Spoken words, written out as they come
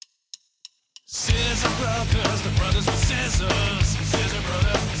brothers, the brothers with scissors. Scissor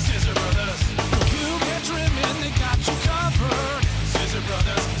brothers, scissor brothers. If you get trimming, they got you covered. Scissor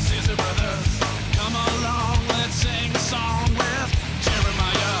brothers, scissor brothers. Come along, let's sing a song with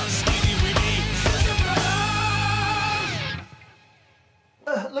Jeremiah, Stevie Weeby. Scissor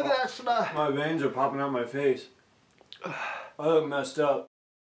brothers. Look at that snot. My veins are popping out my face. I look messed up.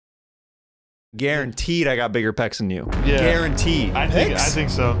 Guaranteed I got bigger pecs than you. Yeah. Guaranteed. I think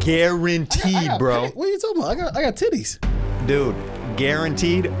so. Guaranteed, bro. What are you talking about? I got titties. Dude,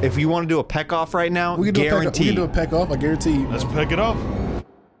 guaranteed. If you want to do a peck off right now, We can do guaranteed. a peck off. I guarantee you. Let's pick it off.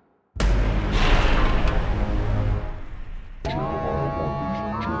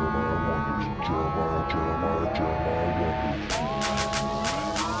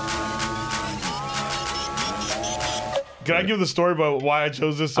 Can I give the story about why I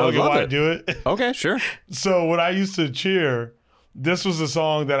chose this song and love why I it. do it? Okay, sure. So when I used to cheer, this was the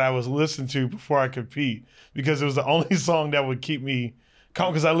song that I was listening to before I compete because it was the only song that would keep me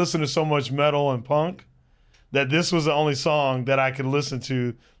calm because I listened to so much metal and punk that this was the only song that I could listen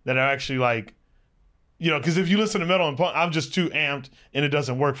to that I actually like, you know, because if you listen to metal and punk, I'm just too amped and it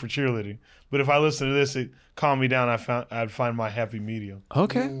doesn't work for cheerleading. But if I listen to this, it calmed me down. I'd find my happy medium.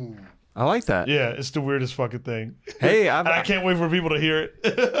 Okay. I like that. Yeah, it's the weirdest fucking thing. Hey, And I can't wait for people to hear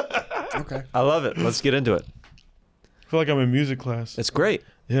it. Okay. I love it. Let's get into it. I feel like I'm in music class. It's great.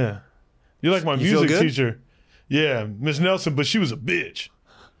 Yeah. You're like my You feel music good? teacher. Yeah, Miss Nelson, but she was a bitch.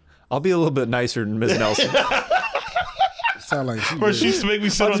 I'll be a little bit nicer than Ms. Nelson. Sound like she. Or she used to make me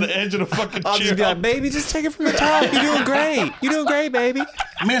sit on the edge of the fucking I'll chair. just be like, baby, just take it from the top. You're doing great. You're doing great, baby.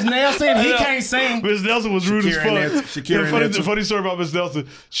 Miss Nelson, he can't sing. Miss Nelson was rude as Shakira fuck. Nancy- Shakira The Nancy. funny story about Miss Nelson.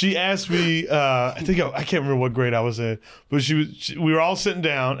 She asked me. I can't remember what grade I was in, but we were all sitting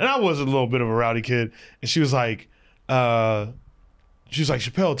down, and I was a little bit of a rowdy kid, and she was like,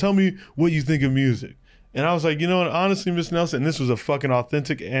 Chappelle, tell me what you think of music. And I was like, you know what, honestly, Miss Nelson, and this was a fucking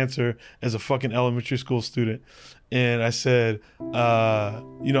authentic answer as a fucking elementary school student. And I said,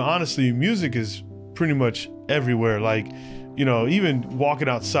 honestly, music is pretty much everywhere. Like, you know, even walking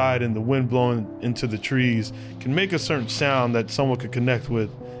outside and the wind blowing into the trees can make a certain sound that someone could connect with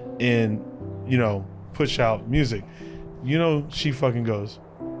and, you know, push out music. You know, she fucking goes,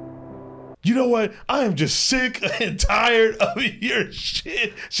 you know what? I am just sick and tired of your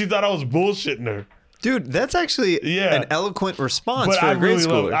shit. She thought I was bullshitting her. Dude, that's actually an eloquent response But for I a grade really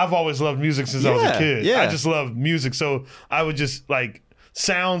schooler. I've always loved music since I was a kid. yeah. I just love music. So I would just like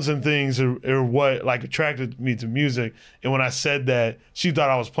sounds and things are what like attracted me to music. And when I said that, she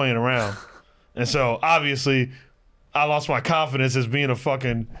thought I was playing around. And so obviously I lost my confidence as being a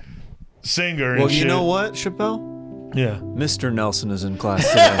fucking singer and Well, shit. you know what, Chappelle? Yeah. Mr. Nelson is in class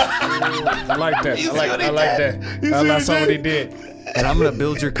today. I like that. I like that. That's what he did. And I'm going to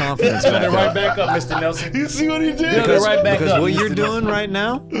build your confidence Build back it right up. back up, Mr. Nelson. You see what he did? Build it right back Because up. what you're Mr. doing right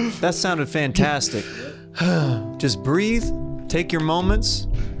now, that sounded fantastic. Just breathe, take your moments,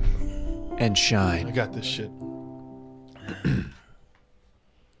 and I shine. got this shit.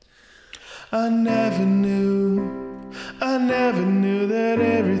 I never knew that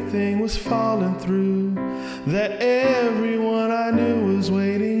everything was falling through, that everyone I knew was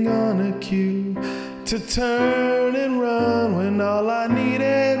waiting on a cue to turn and run when all I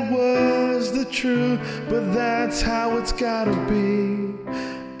needed was the truth. But that's how it's gotta be.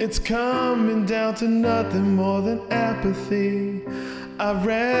 It's coming down to nothing more than apathy. I'd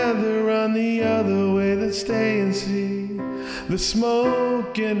rather run the other way than stay and see the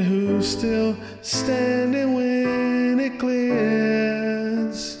smoke and who's still standing when it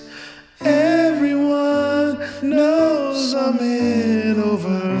clears. Everyone knows I'm in over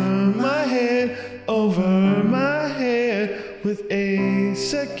my head with 8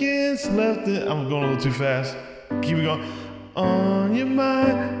 seconds left. I'm going a little too fast. Keep it going. On your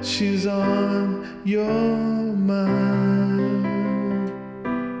mind, she's on your mind.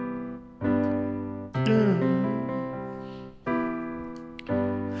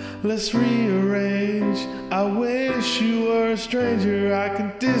 Let's rearrange. I wish you were a stranger. I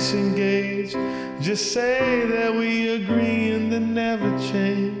can disengage. Just say that we agree and then never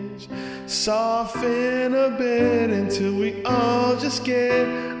change. Soften a bit until we all just get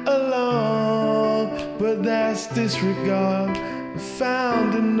along. But that's disregard. I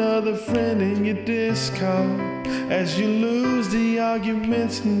found another friend in your Discord as you lose the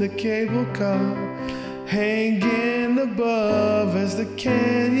arguments in the cable car. Hanging above as the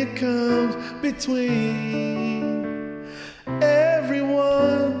canyon comes between.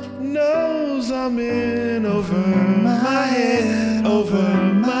 Everyone knows I'm in over my head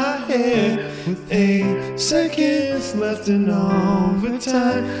with 8 seconds left in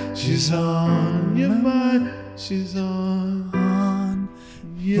overtime. She's on your mind. She's on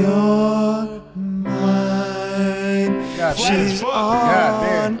your mind. She's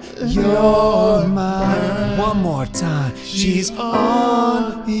on your mind. One more time. She's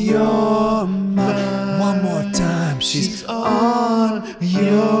on your mind. One more time. She's on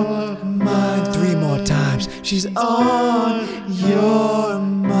your mind. 3 more times. She's on your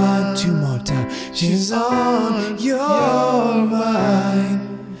mind. 2 more times. She's on your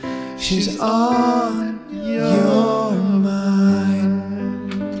mind. She's on your mind.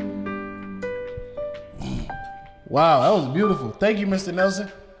 Wow, that was beautiful. Thank you, Mr. Nelson.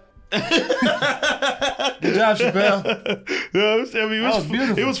 Good job, Chappelle. Yeah, I mean, That was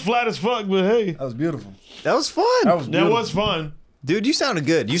beautiful. it was flat as fuck, but hey, That was beautiful. That was fun. That was that beautiful. was fun. Dude, you sounded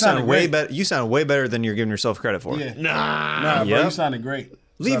good. You sounded sounded way great. better. You sounded way better than you're giving yourself credit for. Yeah. Nah. Bro, Yep. you sounded great.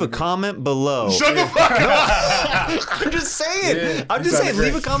 Leave a comment below. Shut the fuck up. I'm just saying. Yeah, I'm you just saying. sounded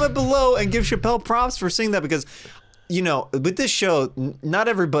Leave a great. comment below and give Chappelle props for saying that because, you know, with this show, not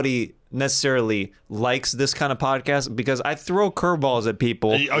everybody necessarily likes this kind of podcast because I throw curveballs at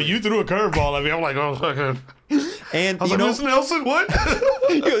people. Oh, you threw a curveball at me. I'm like, oh, fucking. And I was you like, know, Mr. Nelson, what?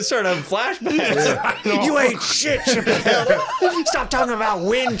 you start having flashbacks. You ain't shit, Chappelle. Stop talking about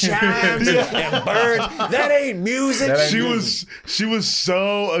wind chimes and birds. That ain't music. That ain't she was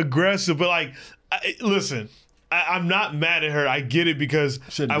so aggressive, but like, listen, I'm not mad at her. I get it because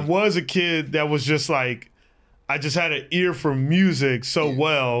Shouldn't I be. was a kid that was just like, I just had an ear for music so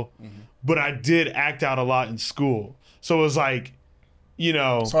well, but I did act out a lot in school. So it was like, you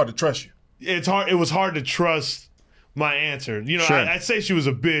know, It's hard to trust you. it's hard. It was hard to trust my answer. You know, Sure. I'd say she was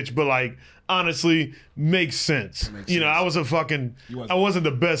a bitch, but like honestly, makes sense. You know, I was a fucking. I wasn't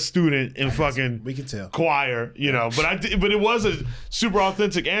the best student in fucking. We can tell. Choir. You know, but I did. But it was a super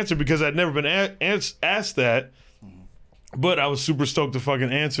authentic answer because I'd never been asked that. But I was super stoked to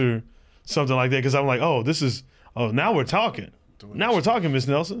fucking answer something like that because I'm like, oh, this is. Oh, now we're talking. Now we're talking, Miss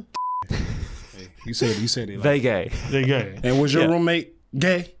Nelson. You said it. Like, They gay. They gay. and was your Yeah. roommate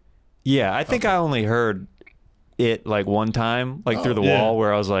gay? Yeah, I think I only heard it like one time, like through the yeah. wall,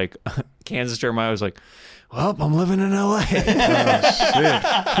 where I was like, Kansas Jeremiah was like, "Well, I'm living in LA."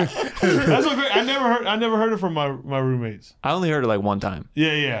 That's so great. I never heard it from my roommates. I only heard it like one time.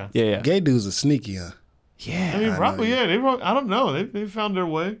 Yeah. Yeah. Gay dudes are sneaky, huh? Yeah. I mean, probably, yeah. I don't know. They found their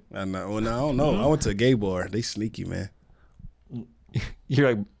way. I know. Well, no, I don't know. I went to a gay bar. They sneaky, man.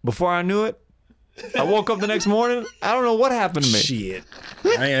 You're like, before I knew it, I woke up the next morning. I don't know what happened to me. Shit.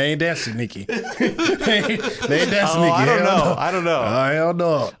 I ain't that sneaky. they ain't that Oh, sneaky. I don't Hell know. no. I don't know. Hell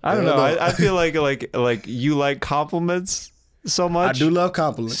no. I don't Hell know. no. I feel like you like compliments so I much. do love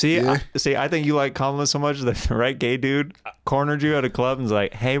compliments. See, yeah. I think you like compliments so much that the right gay dude cornered you at a club and was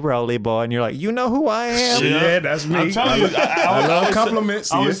like, "Hey, Rolly boy," and you're like, "You know who I am." Yeah, that's me. I'm telling you, I love would compliments.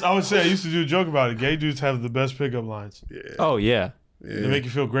 Say, I would say I used to do a joke about it. Gay dudes have the best pickup lines. Oh yeah, They make you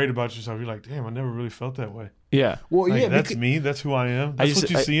feel great about yourself. You're like, damn, I never really felt that way. yeah. Well, Like, yeah, that's because, me. That's who I am. That's used what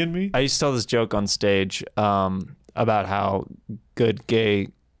to- you see in me. I used to tell this joke on stage about how good gay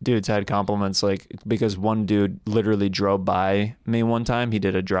dudes had compliments, like because one dude literally drove by me one time. He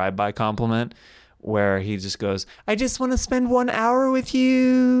did a drive-by compliment where he just goes, "I just want to spend 1 hour with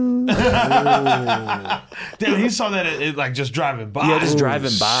you." Damn, he saw that it like just driving by. Yeah, just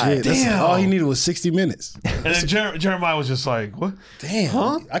driving by. shit, that's Damn. all he needed was 60 minutes. And then Jeremiah was just like, what?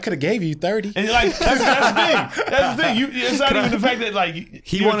 Damn. I could have gave you 30. And like that's the thing. That's the thing. It's not even the fact that like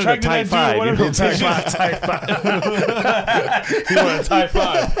He you're wanted a attracted to type that dude or 5. whatever. Type 5. He wanted a type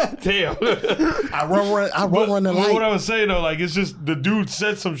 5. Damn. I run the But what light. I was saying though, like it's just the dude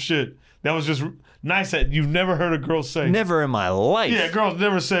said some shit that was just nice that you've never heard a girl say. Never in my life. Yeah, girls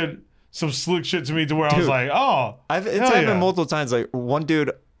never said some slick shit to me to where I was Dude. like, oh, It's hell happened yeah. multiple times. Like one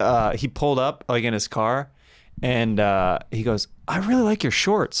dude, he pulled up like in his car, and he goes, "I really like your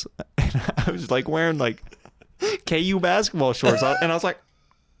shorts." And I was like wearing like KU basketball shorts, and I was like,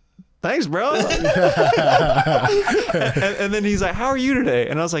 "Thanks, bro." and then he's like, "How are you today?"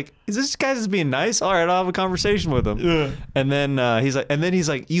 And I was like, "Is this guy just being nice? All right, I'll have a conversation with him." Yeah. And then he's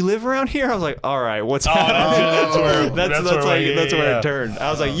like, "You live around here?" I was like, "All right, what's Oh, happening?" that's where That's where yeah. it turned.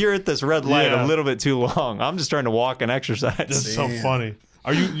 I was like, "You're at this red light Yeah. a little bit too long. I'm just trying to walk and exercise." That's so funny.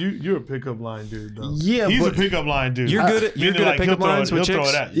 Are you're a pickup line dude though? Yeah, he's but- a pickup line dude. You're good at Meaning, pickup he'll throw lines it- with he'll throw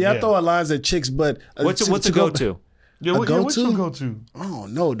chicks? it at- Yeah, I throw out lines at chicks, but What's a go-to? Yeah, what's go-to? your go-to? Oh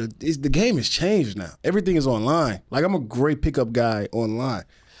no, the game has changed now. Everything is online. Like I'm a great pickup guy online.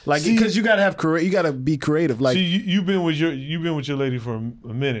 Like because you gotta have you gotta be creative. Like See, you've been with your lady for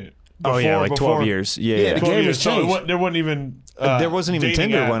a minute. Oh yeah, like 12 before- years. Yeah, Yeah, yeah. the 12 game years. has So changed. there wasn't even There wasn't even dating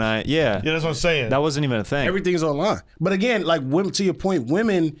Tinder app. when I Yeah, that's what I'm saying. that wasn't even a thing. Everything's online. But again, like women, to your point,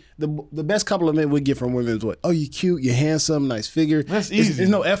 women, the best compliment we get from women is what? Oh, you cute, you're handsome, nice figure. That's It's- easy. There's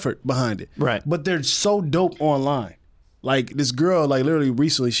no effort behind it. Right. But they're so dope online. Like this girl, like literally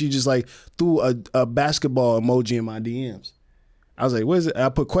recently, she just like threw a basketball emoji in my DMs. I was like, what is it? I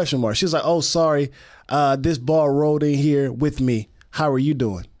put question mark. She was like, oh, sorry. This ball rolled in here with me. How are you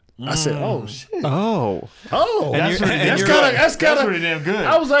doing? I said, oh shit. Oh, Oh, That's pretty damn that's good. kind of That's pretty damn good.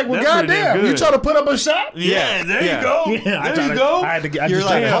 I was like, well, That's pretty damn goddamn, you good. trying to put up a shot? Yeah, there Yeah. you go. I There you go. I had to get. I you're just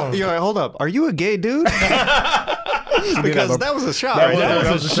like, tried to- you're like, hold up, are you a gay dude? Because that was a shot. That right was- there.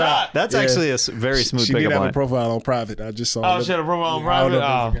 That was a shot. That's Yeah. actually a very smooth She did pickup have a line. profile on private. I just saw. Oh, it. she had a profile on I don't private. know if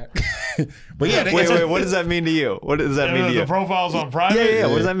I forgot. But yeah, Wait, what does that mean to you? What does that mean to The you? profile's on private. Yeah.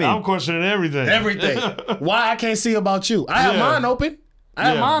 What does that mean? I'm questioning everything. everything. Why I can't see about you? I have Yeah. mine open. I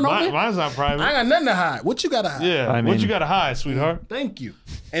have mine open. Mine's not private. I ain't got nothing to hide. What you got to hide? Yeah. I what mean- you got to hide, sweetheart? Thank you.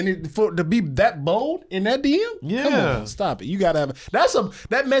 And to be that bold in that DM? Come Yeah. on, stop it. You gotta have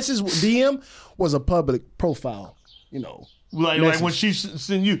that message DM was a public profile. You know, Like when she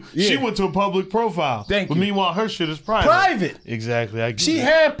sent you, she Yeah. went to a public profile. Thank but you. Meanwhile, her shit is private. private. Exactly. I get She it.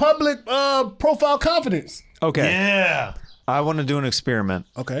 had public profile confidence. Okay, Yeah. I want to do an experiment.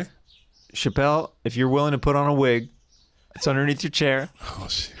 Okay. Chappelle, if you're willing to put on a wig, it's underneath your chair. Oh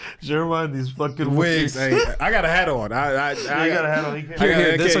shit. Jeremiah, these fucking Wigs. wigs. I got a hat on. I I got a hat on. He can't- Here,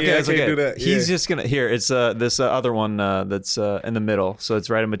 I that's can't- okay. I That's can't okay. do that. He's Yeah. just gonna here. It's this other one that's in the middle, so it's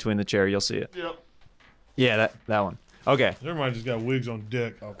right in between the chair. You'll see it. Yep. Yeah, that one. Okay. Jeremiah just got wigs on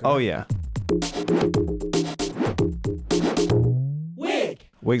deck. Oh yeah.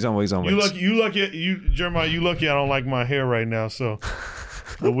 Wigs on wigs on wigs. Jeremiah, you lucky I don't like my hair right now, so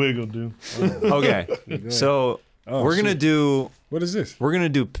the wig will do. Okay. So we're gonna shit. do What is this? we're gonna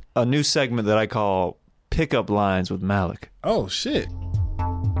do a new segment that I call Pickup Lines with Malik. Oh shit.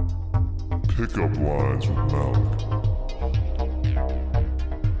 Pickup lines with Malik.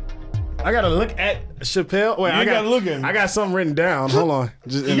 I gotta look at Chappelle. Wait, You I ain't gotta look at me. I got something written down. Hold on.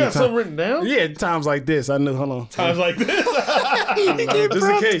 Just You got something written down? Yeah, times like this. I knew. Hold on. Times like this. Just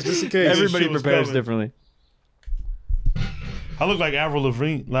in case. Just in case. Everybody shit was prepares coming. differently. I look like Avril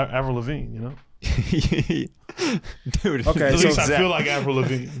Lavigne, you know? Dude. Okay, At so least I feel like Avril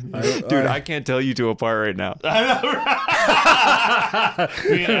Lavigne. Dude, I can't tell you two apart right now.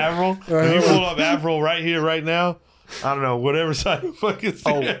 Me and Avril. If you pull up Avril right here, right now, I don't know, whatever side of fucking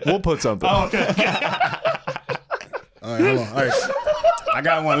Oh, we'll put something. Oh, okay. All right, hold on. All right. I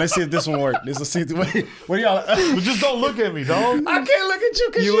got one. Let's see if this one works. This will see. Wait, what do y'all? But just don't look at me, dog. I can't look at you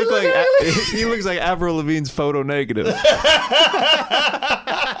because You look like he looks like Avril Lavigne's photo negative.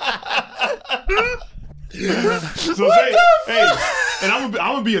 So hey, and I'm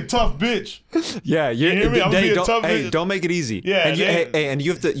gonna be a tough bitch. Yeah, you hear me? I'm gonna be a tough hey, bitch. don't make it easy. Yeah, and and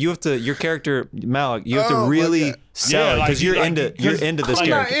you have to your character Malik. You have to Oh, my really God. sell Yeah, it like- because you're like- into cause- this I'm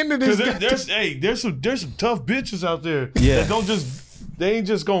not character. into this. Because guy. there's some tough bitches out there Yeah. that don't they ain't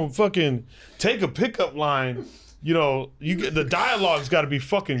just gonna fucking take a pickup line. You know, the dialogue's got to be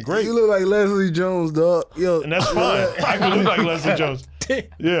fucking great, You look like Leslie Jones, dog. Yo, and that's fine. I can look like Leslie Jones.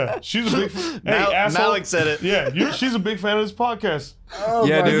 Yeah, she's a big. Hey, asshole. Malik said it. Yeah, she's a big fan of this podcast. oh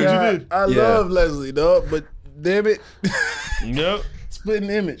Yeah, my dude. God. You did. I Yeah. love Leslie, dog, but damn it, Yep. splitting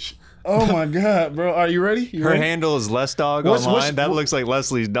image. Oh my God, bro. Are you ready? You Her ready? handle is less dog What's- online. That looks like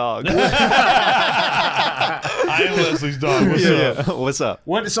Leslie's dog. I am Leslie's dog. What's up? What's up?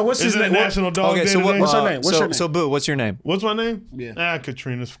 What? So what's his Is it name? National Dog Okay, Day so today? what's her name? What's her name? So Boo, what's your name? What's my name? Yeah.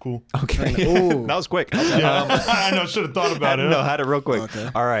 Katrina's cool. Okay, Ooh. that was quick. Yeah, I know. Should have thought about it. No, had it real quick.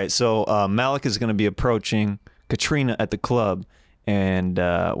 All right, so Malik is going to be approaching Katrina at the club, and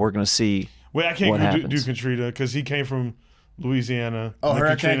we're going to see. Wait, I can't What do happens? Katrina because he came from Louisiana. Oh, And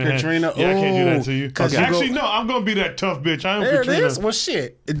Hurricane Katrina? Yeah, I can't do that Ooh, to you. 'cause you Actually, go- no, I'm gonna be that tough bitch. I am There Katrina. it is. Well,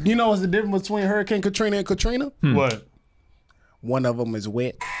 shit. You know what's the difference between Hurricane Katrina and Katrina? What? One of them is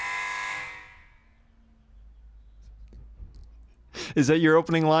wet. Is that your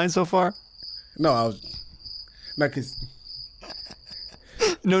opening line so far? No, I was. No, cause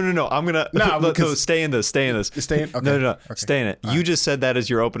No. I'm gonna No, no, because- stay in this. Stay in this. Stay in? Okay. No. Okay. Stay in it. You just said that as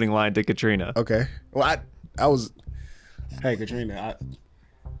your opening line to Katrina. Okay. Well, I was. Hey, Katrina.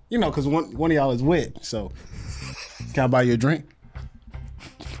 You know, because one of y'all is wet. So, can I buy you a drink?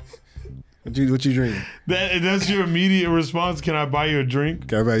 What you drinking? That's your immediate response. Can I buy you a drink?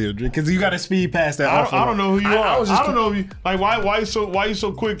 Can I buy you a drink? Because you got to speed past that. I don't know who you are. I was just I don't know if you like why you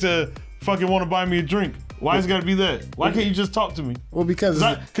so quick to fucking want to buy me a drink? Why is it got to be that? Why can't you just talk to me? Well, because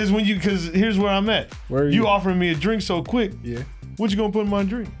Because here's where I'm at. Where are you? offering me a drink so quick. Yeah. What you gonna put in my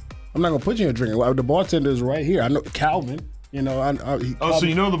drink? I'm not gonna put you in a drink. Well, the bartender is right here. I know Calvin. You know, So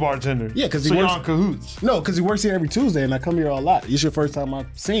you know the bartender? Yeah, 'cause he so you're works- on cahoots. No, because he works here every Tuesday, and I come here a lot. It's your first time I'm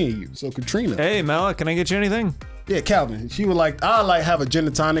seeing you. So Katrina, Hey, Mala, can I get you anything? yeah, Calvin. She would like. I like have a gin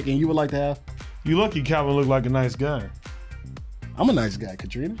and tonic, and you would like to have. You lucky Calvin looked like a nice guy. I'm a nice guy,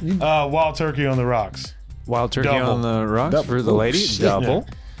 Katrina. You, Wild turkey on the rocks. Wild turkey Double. on the rocks Double. for the Oh, lady. shit. Double.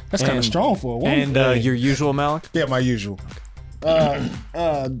 that's kind of and- strong for a woman. And your usual Malik? yeah, my usual.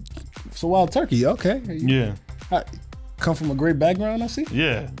 So wild turkey, okay. Yeah. Come from a great background, I see.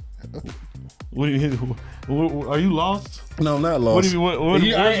 Yeah. What do you? Are you lost? No, I'm not lost. What do you? What,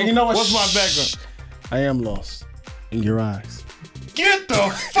 you know what? What's my Shh. background? I am lost in your eyes. Get the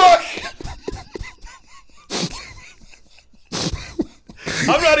fuck!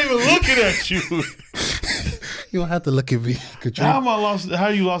 I'm not even looking at you. You don't have to look at me, Katrina. How am I lost? How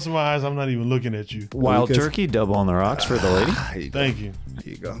are you lost in my eyes? I'm not even looking at you. Wild because- turkey, double on the rocks for the lady. There you go. Thank you. There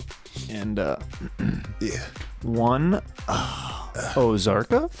you go. And Yeah. one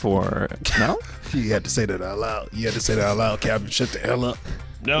Ozarka for Mel. You had to say that out loud. You had to say that out loud, Calvin. Shut the hell up.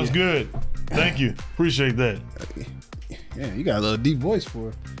 That was good. Thank you. Appreciate that. Yeah, you got a little deep voice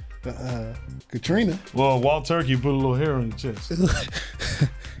for Katrina. Well, Wild Turkey put a little hair on your chest.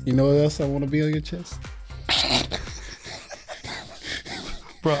 You know what else I want to be on your chest?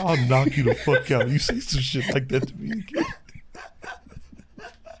 Bro, I'll knock you the fuck out. You say some shit like that to me again.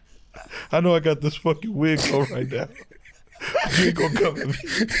 I know I got this fucking wig on right now. You ain't gonna come at me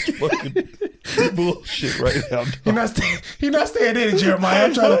with this fucking bullshit right now. Dog. He not staying in it, Jeremiah.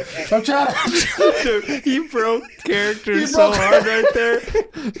 I'm trying to. He broke character so hard right there.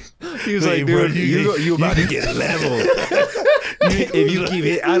 He was Hey, like, bro, dude, you about to get leveled. If you keep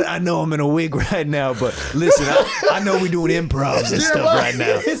it, I know I'm in a wig right now, but listen, I know we're doing improvs and stuff right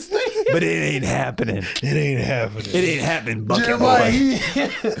now, but it ain't happening. It ain't happening. It ain't happening, bucket Jeremiah,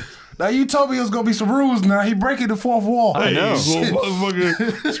 boy. now you told me it was gonna be some rules. Now he breaking the fourth wall. I know. Hey, well,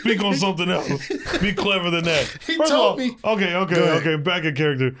 motherfucker, speak on something else. Be clever than that. He First told of all, me. Okay. Back in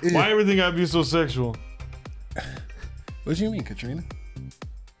character. Why everything gotta be so sexual? What do you mean, Katrina?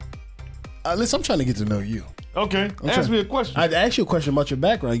 Listen, I'm trying to get to know you. Okay, ask trying- me a question. I asked you a question about your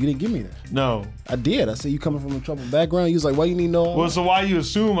background. You didn't give me that. No. I did. I said you coming from a troubled background. You was like, why you need to know all Well, that? so why you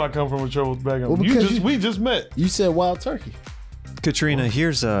assume I come from a troubled background? Well, because we just met. You said wild turkey. Katrina,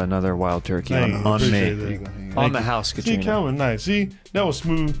 here's another wild turkey Thank you. on Appreciate me. that. On the house, See, Katrina. Calvin, nice. See, that was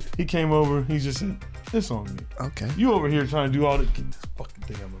smooth. He came over. He just said, "It's on me." Okay. You over here trying to do all this. Get this fucking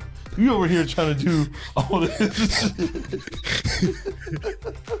thing out of my mouth. You over here trying to do all this.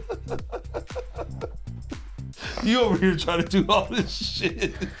 You over here trying to do all this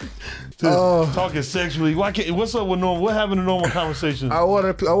shit. Talking sexually. Why can't? What's up with normal? What happened to normal conversations? I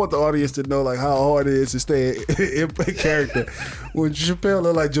want the audience to know like how hard it is to stay in character when Chappelle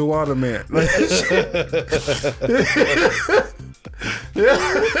look like Joanna Man. Like,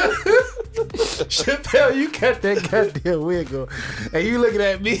 Chappelle, you got that goddamn wig on, and you looking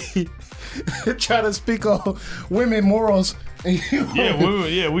at me trying to speak on women morals. And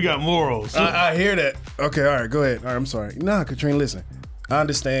you, we got morals. I hear that. Okay, all right, go ahead. All right, I'm sorry. Nah, Katrina, listen. I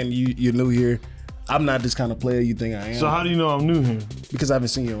understand you're new here. I'm not this kind of player you think I am. So how do you know I'm new here? Because I haven't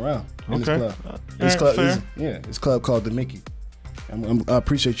seen you around in Okay. this club. Alright, fair. This club called the Mickey. I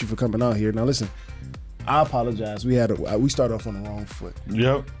appreciate you for coming out here. Now listen, I apologize. We started off on the wrong foot.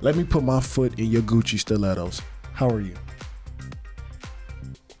 Yep. Let me put my foot in your Gucci stilettos. How are you?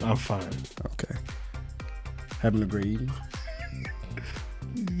 I'm fine. Okay. Having a great evening.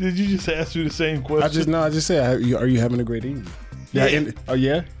 Did you just ask me the same question? I just said, are you having a great evening? Yeah. Oh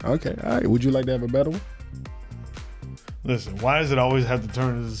yeah. Okay. All right. Would you like to have a better one? Listen, why does it always have to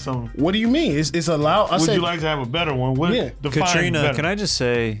turn into something? What do you mean? It's allowed. Would you like to have a better one? What, Yeah. define Katrina, better. can I just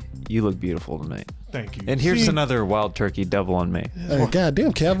say you look beautiful tonight? Thank you. And here's See? another wild turkey double on me. Hey,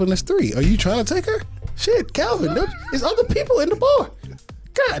 goddamn, Calvin, that's 3. Are you trying to take her? Shit, Calvin, there's other people in the bar.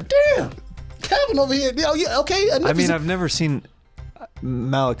 God damn. Calvin over here. Oh, yeah, okay. I mean, I've never seen.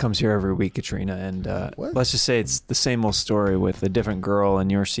 Malik comes here every week, Katrina, and What? let's just say it's the same old story with a different girl in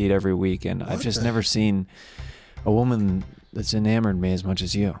your seat every week, and I've just never seen a woman that's enamored me as much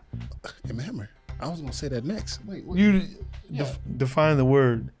as you. Remember, I was going to say that next. Wait. You define the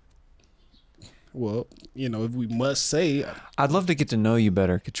word. Well, if we must say. I'd love to get to know you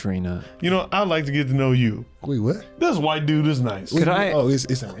better, Katrina. You know, I'd like to get to know you. Wait, what? This white dude is nice. Could I? Oh,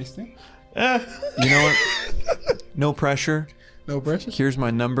 it's a race thing? Eh. You know what? No pressure. No pressure? Here's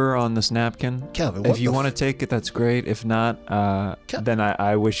my number on this napkin. Calvin, what if you the want to take it, that's great. If not, then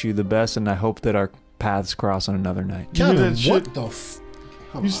I wish you the best, and I hope that our paths cross on another night. You hear Calvin, that shit? what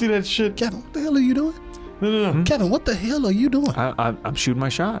the You see that shit? Kevin, what the hell are you doing? No. Kevin, what the hell are you doing? I'm shooting my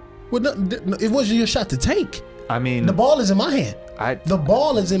shot. Well, no, it wasn't your shot to take. I mean, The ball is in my hand. I The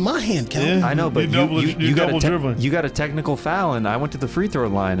ball is in my hand, Calvin. Yeah. I know, but You double dribbling. you got a technical foul, and I went to the free throw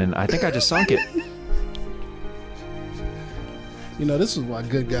line, and I think I just sunk it. You know, this is why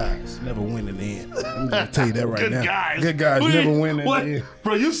good guys never win in the end. I'm going to tell you that right Good now. guys. Good guys What do you- never win in what? the end.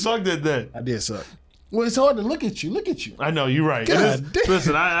 Bro, you sucked at that. I did suck. Well, it's hard to look at you. Look at you. I know, you're right. God It is- damn.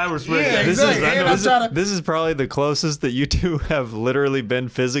 listen, I respect Yeah, that. exactly. I And know. I'm trying to- This is probably the closest that you two have literally been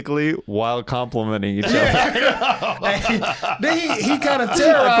physically while complimenting each other. Then he kind of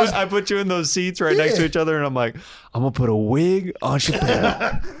terrorized. I put you in those seats right next to each other, and I'm like, I'm gonna put a wig on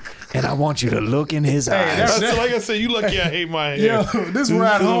Chappelle, and I want you to look in his eyes. That's like I said, you lucky I hate my Yo, hair. this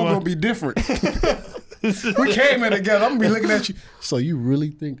ride home gonna be different. We came in together. I'm gonna be looking at you. So you really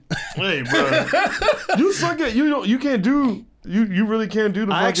think? Hey, bro. You suck at you can't do you really can't do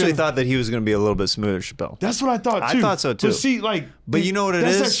the I actually fucking- thought that he was gonna be a little bit smoother, Chappelle. That's what I thought I too. thought so, too. But see, like, But you know what it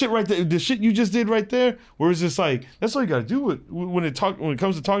that's is? that shit right there. The shit you just did right there, where it's just like that's all you gotta do when it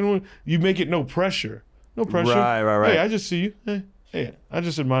comes to talking to him. You make it no pressure, no pressure. Right. Hey, I just see you. Hey, I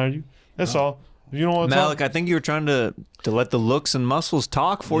just admire you. That's all. You don't want to Malik, talk. I think you were trying to let the looks and muscles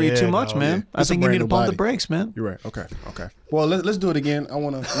talk for you Yeah, too much, no, man. yeah. I It's a think you need to brand new pump the body. brakes, man. You're right. Okay. Well, let's do it again. I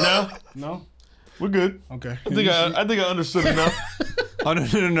wanna. No, No. we're good. Okay. I think I understood enough. Oh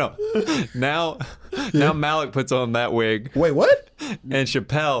no! Now Malik puts on that wig, Wait, what? and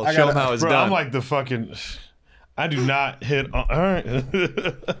Chappelle I show gotta- him how it's Bro, done. I'm like the fucking. I do not hit. All right.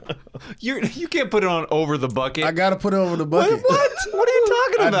 You can't put it on over the bucket. I gotta put it over the bucket. What? What are you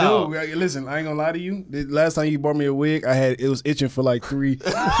talking I about? do. Listen, I ain't gonna lie to you. The last time you bought me a wig, it was itching for like 3.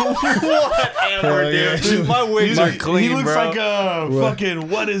 Whatever, Hell yeah. dude. My wigs are clean, He looks bro. like a fucking.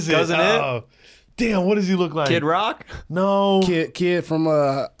 What is it? Doesn't it? Damn, what does he look like? Kid Rock. No. Kid from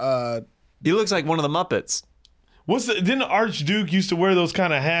He looks like one of the Muppets. Didn't the Archduke used to wear those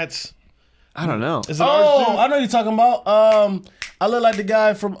kind of hats? I don't know. Is it Oh, Archduke? I know you're talking about. I look like the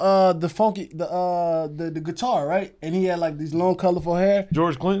guy from the funky the guitar, right? And he had like these long, colorful hair.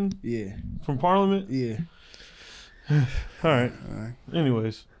 George Clinton Yeah, from Parliament? yeah. All right.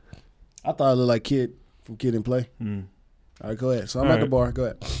 Anyways. I thought I looked like Kid from Kid and Play. All right, go ahead. So I'm All at the right. bar. Go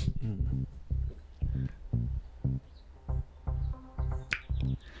ahead.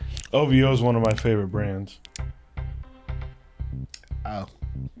 OVO is one of my favorite brands. Oh.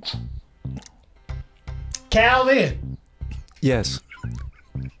 Calvin, Yes.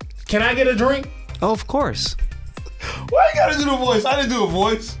 can I get a drink? Oh, of course. Why you gotta do the voice? I didn't do a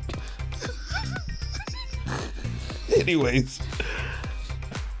voice. Anyways.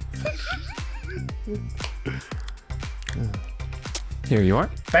 Here you are.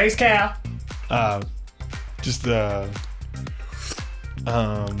 Thanks, Cal. Just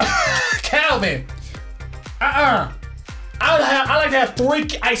Calvin. I like to have 3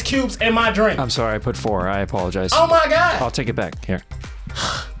 ice cubes in my drink. I'm sorry, I put 4. I apologize. Oh my God. I'll take it back. Here.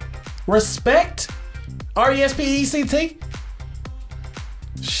 Respect. RESPECT.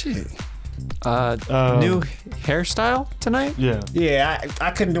 Shit. New hairstyle tonight? yeah. Yeah,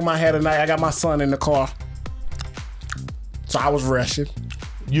 I couldn't do my hair tonight. I got my son in the car. So I was rushing.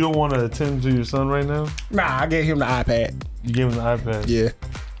 You don't want to attend to your son right now? Nah, I gave him the iPad. You gave him the iPad. Yeah.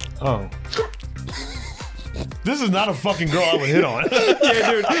 Oh. This is not a fucking girl I would hit on.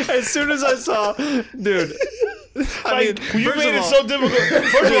 Yeah, dude. As soon as I saw, dude. Like, you made it so difficult.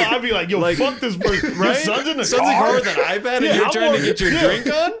 First of all, I'd be like, yo, Like, fuck this person. Your son's in the Son's in car. car with an iPad and you're I'm trying to gonna- get your yeah. drink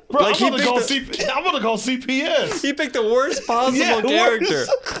on? Bro, Like, I'm gonna call CPS. he picked the worst possible Yeah, character.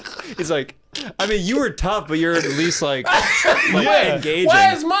 worst. He's like, I mean, you were tough, but you're at least like Yeah. engaging.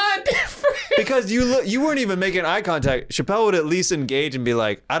 Why is mine different? Because you weren't even making eye contact. Chappelle would at least engage and be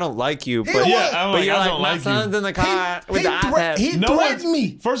like, I don't like you, but, Yeah, I'm but like, you're I like, don't my like son's you. in the car with the iPad. He No threatened one-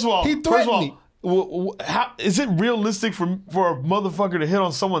 me. First of all, He threatened me. how is it realistic for a motherfucker to hit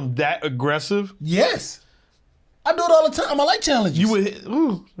on someone that aggressive? Yes. I do it all the time. I like challenges. You would hit,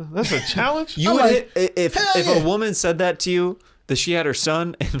 ooh, that's a challenge. You I'm would like, hit if hell if yeah. a woman said that to you, that she had her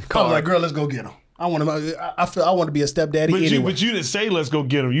son in the car. I'm like, girl, let's go get him. I want to. I feel I want to be a stepdaddy but anyway. you didn't say let's go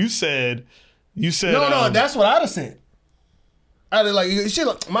get him. You said No, that's what I'd have said. I'd have like, shit,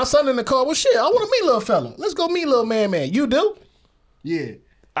 like, my son in the car. Well, shit, I want to meet little fella. Let's go meet little man. You do? Yeah.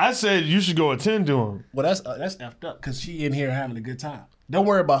 I said you should go attend to him. Well, that's effed up because she in here having a good time. Don't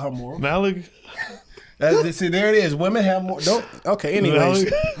worry about her moral. Malik, See, there it is. Women have more. Don't. Okay. Anyways,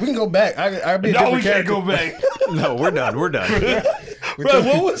 we can go back. I be a no, different we can't character. go back. No, we're done. We're done. Bro,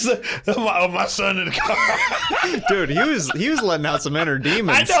 what was that? My son in the car. Dude, he was letting out some inner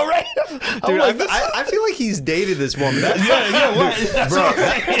demons. I know, right? Dude, I'm like, I feel like he's dated this woman. That, bro,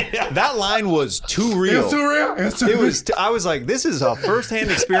 that line was too real. It's too real. It's too real. I was like, this is a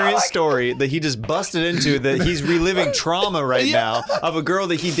first-hand experience story that he just busted into. That he's reliving trauma right now of a girl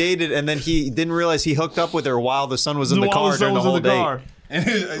that he dated, and then he didn't realize he hooked up with her while the son was in the car during the whole date. And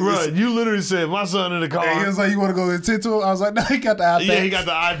Right, you literally said my son in the car. And he was like, "You want to go attend to him?" I was like, "No, he got the iPad." Yeah, he got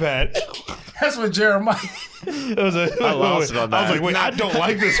the iPad. That's what Jeremiah. I was like, I lost it on that. I was like, wait, I don't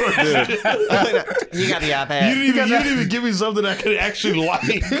like this one. You got the iPad. You didn't even give me something I could actually like.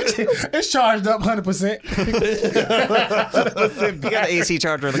 It's charged up 100%. You got an AC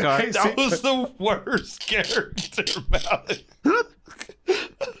charger in the car. That was the worst character about it.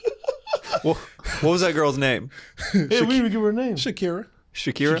 What was that girl's name? Hey, we didn't even give her a name. Shakira.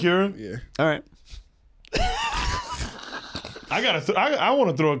 Shakira? Shakira? Yeah. All right. I want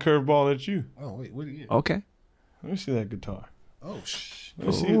to throw a curveball at you. Oh wait, what do you get? Okay. Let me see that guitar. Oh shh. Let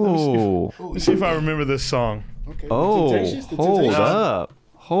me see Oh. let's see if I remember this song. Okay. Oh, The Temptations? The hold Temptations? up.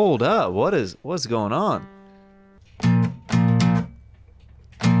 Hold up. What's going on?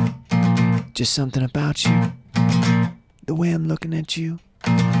 Just something about you. The way I'm looking at you.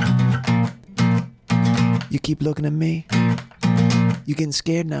 You keep looking at me. You getting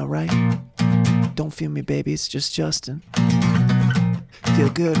scared now, right? Don't feel me, baby. It's just Justin. Feel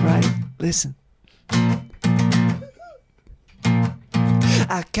good, right? Listen.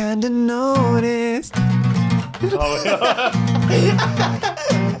 I kinda noticed.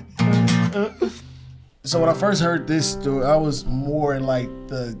 So when I first heard this story, I was more in like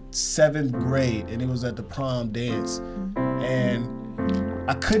the 7th grade, and it was at the prom dance, and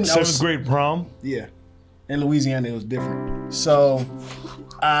I couldn't. I was, 7th grade prom? Yeah. In Louisiana, it was different. So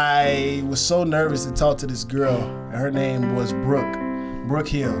I was so nervous to talk to this girl, and her name was Brooke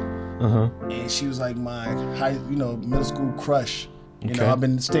Hill. And she was like my middle school crush. You know, I've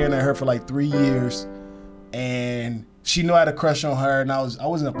been staring at her for like 3 years, and she knew I had a crush on her, and I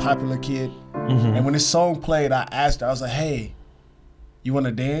wasn't a popular kid. And when this song played, I asked her, I was like, "Hey, you want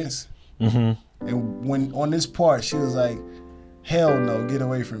to dance?" And when on this part, she was like, "Hell no, get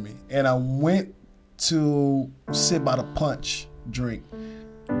away from me." And I went to sit by the punch drink.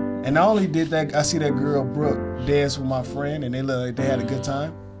 And not only did that, I see that girl Brooke dance with my friend, and they looked like they had a good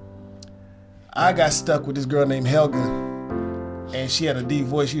time. I got stuck with this girl named Helga, and she had a deep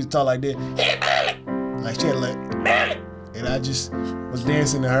voice. She was talk like that, like she had like, and I just was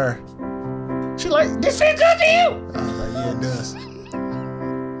dancing to her. She like, "This feel good to you?" I was like, "Yeah, it does."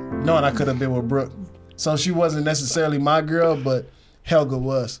 Knowing I could have been with Brooke, so she wasn't necessarily my girl, but Helga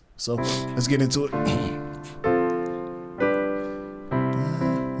was. So let's get into it.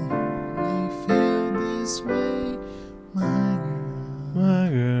 Feel this way, my girl. My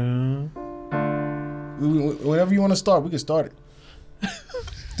girl. Whenever you want to start, we can start it.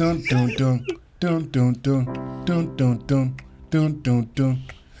 Dun dun dun dun dun dun dun dun dun dun dun dun.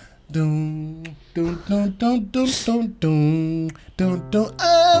 Dun dun dun dun dun dun dun dun dun.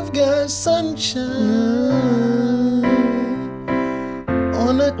 I've got sunshine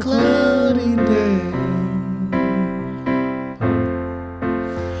on a cloudy day.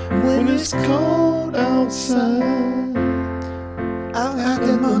 When it's cold outside, I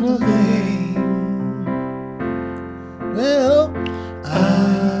got my pain. Well,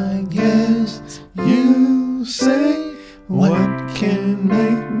 I guess you say, what can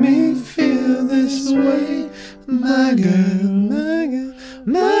make me feel this way? My girl, my girl,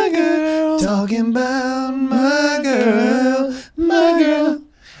 my girl. Talking about my girl, my girl.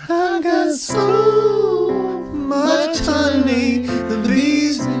 I got so much honey, the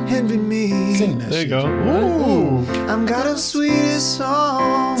bees envy me. Sing that There you shit. go. Ooh. I'm got a sweetest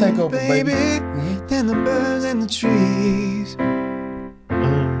song, Take over, baby. than the birds and the trees.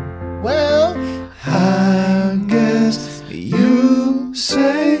 Well, I guess You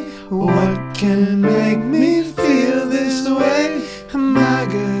say, what can make me feel this way? My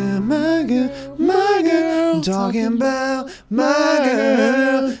girl, my girl, my girl. I'm talking about my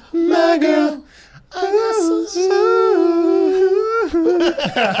girl, my girl. I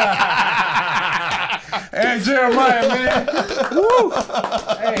hey, Jeremiah, man. Woo.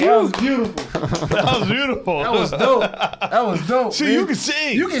 Hey, that was beautiful. that was beautiful. That was dope. That was dope. See, man. you can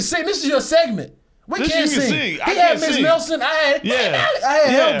sing. You can sing. This is your segment. We This can't you can sing. sing. I He had can't Miss sing. Nelson. I had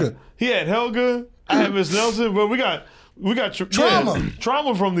Helga. He had Helga. I had Miss Nelson, but we got Trauma.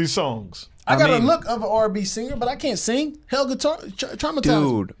 trauma from these songs. I got mean- a look of an R&B singer, but I can't sing. Helga traumatized.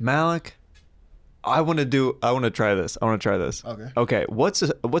 Dude, Malik, I want to try this. Okay. What's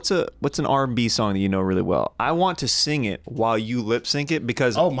an R&B song that you know really well? I want to sing it while you lip sync it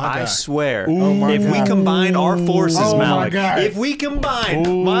because Oh my I God. swear, my if we God. combine our forces, Oh my Malik, God. if we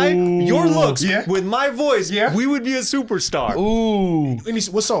combine your looks Yeah. with my voice, Yeah. we would be a superstar. Ooh.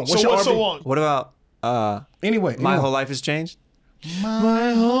 What song? What's So your what's the R&B? one? What about Anyway, My Whole Life Has Changed?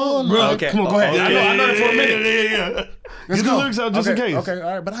 My whole life. Okay. Come on, go ahead. Okay. I know it for a minute. Yeah. Let's Get the go. lyrics out just in case. Okay,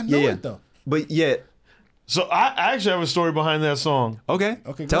 all right, but I know it though. But yet, So I actually have a story behind that song. okay,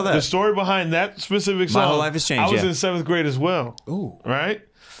 Okay, tell go The that. story behind that specific song. My Whole Life Has Changed, I was yeah. in 7th grade as well. Ooh. Right?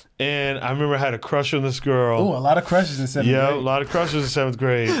 And I remember I had a crush on this girl. Ooh, a lot of crushes in 7th Yeah, a grade. lot of crushes in 7th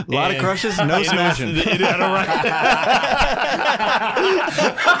grade. A lot of crushes, no smashing.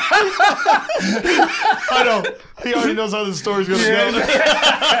 I know. He already knows how the story's going to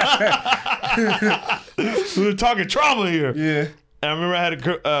go. We're talking trauma here. Yeah. And I remember I had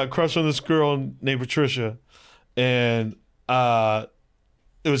a crush on this girl named Patricia. And it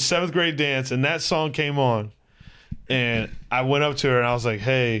was 7th grade dance, and that song came on. And I went up to her, and I was like,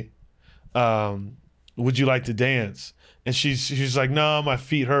 hey, would you like to dance? And she's like, no, my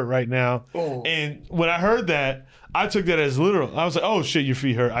feet hurt right now. Oh. And when I heard that, I took that as literal. I was like, oh shit, your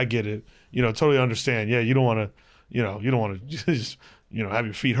feet hurt. I get it. Totally understand. Yeah, you don't want to, you don't want to just, have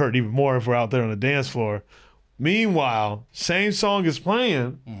your feet hurt even more if we're out there on the dance floor. Meanwhile, same song is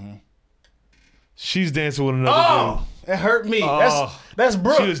playing. Mm-hmm. She's dancing with another dude. It hurt me. Oh. That's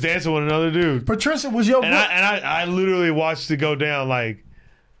Brooke. She was dancing with another dude. Patricia was your And Brooke. I literally watched it go down like,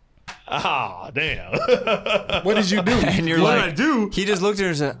 damn. What did you do? And you're What like, did I do? He just looked at her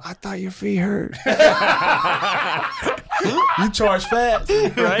and said, I thought your feet hurt. You charge fast,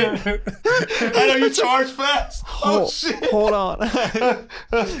 Right? I know you charge fast. Oh, shit. Hold on. I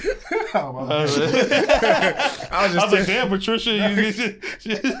was like, damn, Patricia.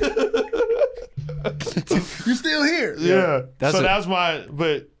 You still here? Yeah. That's So a- that was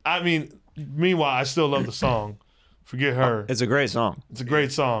but I mean, meanwhile, I still love the song. Forget her. It's a great song. It's a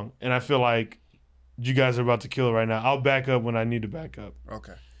great song. And I feel like you guys are about to kill it right now. I'll back up when I need to back up.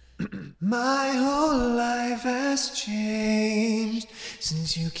 Okay. My whole life has changed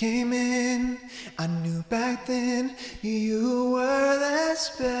since you came in. I knew back then you were that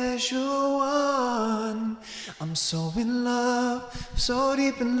special one. I'm so in love, so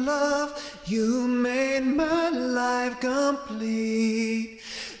deep in love. You made my life complete.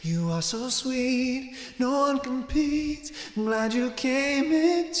 You are so sweet, no one competes. I'm glad you came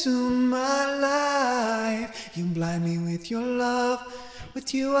into my life. You blind me with your love.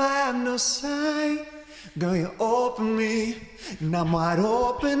 With you I have no sight. Girl, you open me, and I'm wide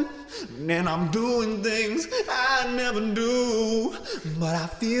open. And I'm doing things I never do. But I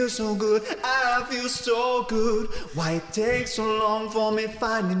feel so good, I feel so good. Why it takes so long for me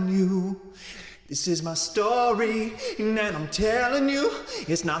finding you? This is my story, and I'm telling you,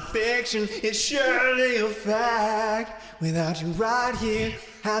 it's not fiction, it's surely a fact. Without you right here,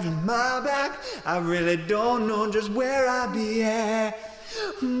 having my back, I really don't know just where I'd be at.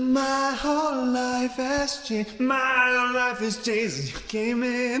 My whole life has changed. My whole life has changed since you came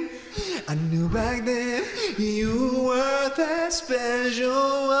in. I knew back then you were that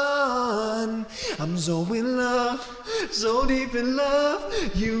special one. I'm so in love, so deep in love.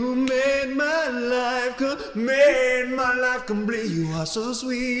 You made my life complete. You are so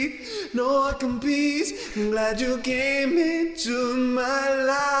sweet, no one competes. I'm glad you came into my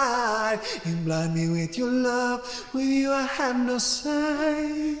life. You blind me with your love. With you I have no sight.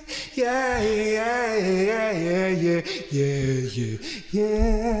 Yeah, yeah, yeah, yeah, yeah, yeah,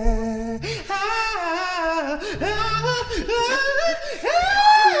 yeah, yeah.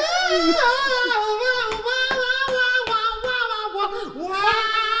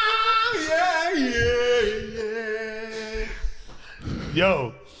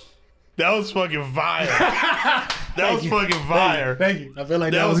 Yo, that was fucking fire. That was fucking fire. Thank you. I feel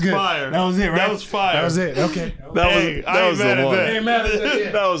like That that was was good. fire. That was it, right? That was fire. That was it. Okay. Hey, I ain't mad at that. Ain't mad at that.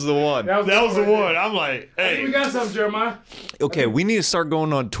 Yeah. That was the one. That was the one. I'm like, hey. We got something, Jeremiah. Okay, we need to start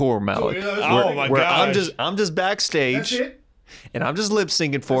going on tour, Malik. yeah, that's Oh right. my Where gosh. I'm just backstage That's it. and I'm just lip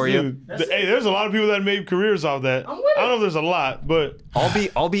syncing for you. Dude, hey, there's a lot of people that made careers off that. I with it. don't know if there's a lot, but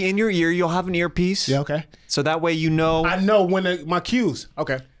I'll be in your ear. You'll have an earpiece. Yeah, okay. So that way you know. I know when my cues.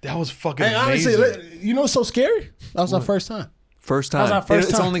 Okay. that was fucking Hey, honestly, amazing. you know what's so scary? That was our first time. First was time. our first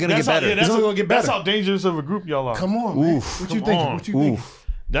It's time. only gonna That's get how, better. yeah, that's, It's only gonna get that's better. how dangerous of a group y'all are. Come on, man. What you thinking? on. What you thinking?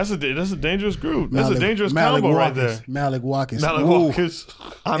 That's a dangerous group. That's a dangerous combo right there. Malik Watkins. Malik Ooh. Watkins.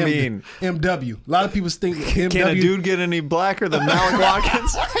 I mean, MW. A lot of people think MW. can a dude get any blacker than Malik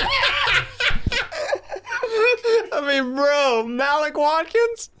Watkins? I mean, bro, Malik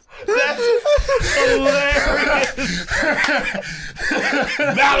Watkins? That's hilarious.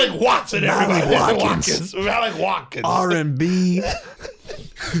 Malik Watson, everybody. Malik Watkins. R&B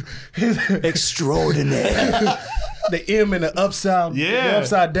extraordinaire. The M and the upside, Yeah. the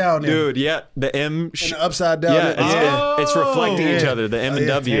upside down, there. Dude, yeah, the M. And the upside down. Yeah, there. it's reflecting each Yeah. other. The M and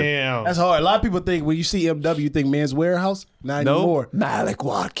W. Damn. That's hard. A lot of people think when you see MW, you think Men's Warehouse. Not No, anymore. Malik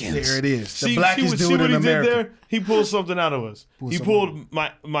Watkins. There it is. The See blackest what dude in he America. did there? He pulled something out of us. He pulled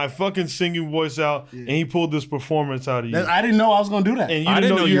my fucking singing voice out, and he pulled this performance out of you. I didn't know I was gonna do that. And you I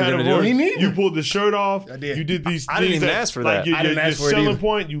didn't know you were had a gonna do voice. it. Me neither. You pulled the shirt off. I did. You did these. I didn't things even ask for like that. Your, I didn't your ask for it selling either.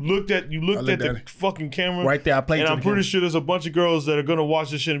 point. You looked at the either. fucking camera Right there, I played And to I'm the pretty camera. sure there's a bunch of girls that are gonna watch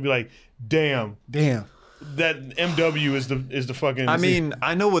this shit and be like, "Damn, Damn. that MW is the fucking." I mean,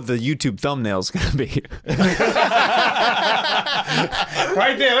 I know what the YouTube thumbnail's gonna be.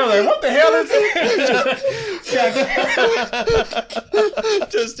 Right there. I was like, what the hell is this?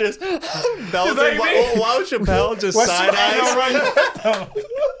 just belting. Why would Chappelle just side eyes?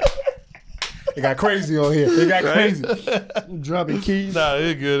 It got crazy on here. It got crazy. Dropping keys. nah,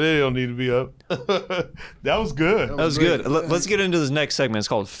 it's good. They don't need to be up. That was good. That was good. Let's get into this next segment. It's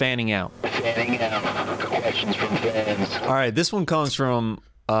called Fanning Out. Questions from fans. All right, this one comes from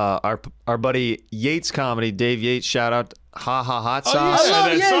our buddy Yates Comedy, Dave Yates. Shout out, Ha Ha Hot Sauce. yeah. love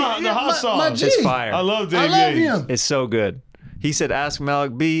that song, Yates. the hot My sauce. G. It's fire. I love Dave I love Yates. him. It's so good. He said, "Ask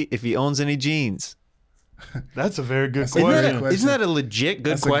Malik B if he owns any jeans." That's a very good a question. good Isn't that a legit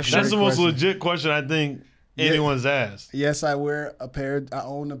good That's a question? That's the Great most question. legit question I think anyone's asked. Yes, I wear a pair. I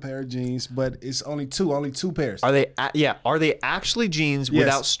own a pair of jeans, but it's only two two pairs. Are they? Are they actually jeans Yes.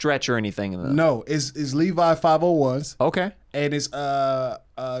 without stretch or anything in them? No, it's Levi 501s, Okay. and it's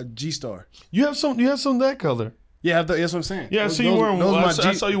G Star. You have some that color. Yeah, that's what I'm saying. Yeah, I Those- see you those- wearing. those I my saw,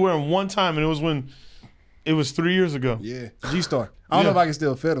 I saw you wearing one time, and it was when it was 3 years ago. Yeah, G Star. I don't know if I can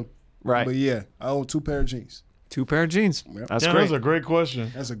still fit them. Right. But yeah, I own 2 pair of jeans. 2 pair of jeans. That's Damn, great. that's a great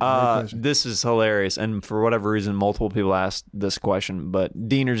question. That's a great question. This is hilarious, and for whatever reason, multiple people asked this question. But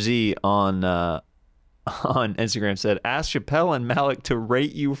Diener Z on Instagram said, "Ask Chappelle and Malik to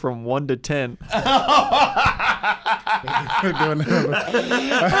rate you from 1 to 10."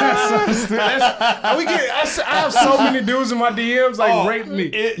 I have so many dudes in my DMs rate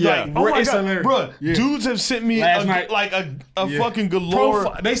me. Like, oh my it's God, hilarious. bro, Yeah. dudes have sent me Last night. a fucking galore.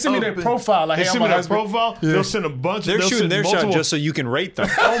 Profile. They send me their profile. Like, They hey, send I'm me a their husband. profile. They'll send a bunch. They're they'll shooting send their shot multiple- just so you can rate them.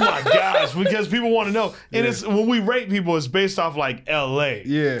 Oh my gosh! Because people want to know, and it's when we rate people, it's based off like L.A.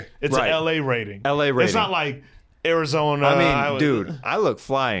 Yeah. It's Right. an L.A. rating. LA It's rating. not like Arizona. I mean, dude, I look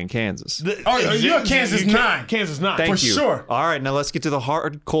fly in Kansas. you're a Kansas 9. Kansas 9. Thank for you. sure. All right, now let's get to the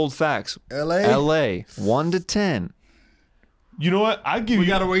hard, cold facts. LA? LA, 1 to 10. You know what? I give We you.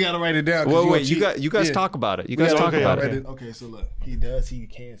 gotta write it down. 'cause Wait, you you guys yeah. talk about it. You We guys gotta- talk okay, about okay. it. Okay, so look, he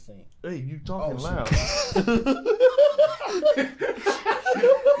can sing. Hey, you talking loud?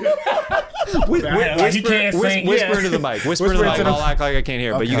 Whisper into the mic. Whisper into the mic. I'll act like I can't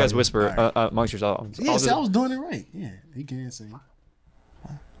hear, but you Okay. guys whisper amongst yourselves. Yeah, see, I was doing it right. Yeah, he can sing.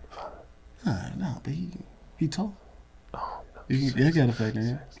 No, but he tall. That got a fact in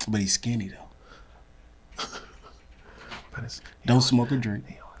here. But he's skinny though. Don't smoke or drink.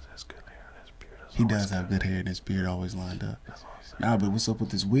 He does have good hair and his beard always lined up. Nah, but what's up with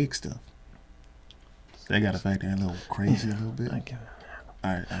this wig stuff? They got a factor in a little crazy a little bit. All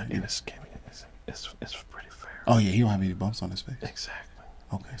right. It's pretty fair. Oh yeah, he don't have any bumps on his face. Exactly.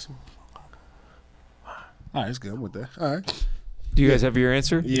 Okay, so. All right, it's good. I'm with that. All right. Do you guys have your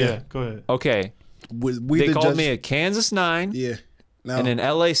answer? Yeah, go ahead. Okay. We They the called judge- me a Kansas 9, Yeah. Now, and in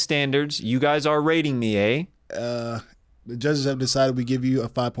LA standards, you guys are rating me a. the judges have decided we give you a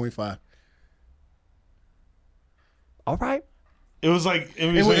 5.5. All right. It was like It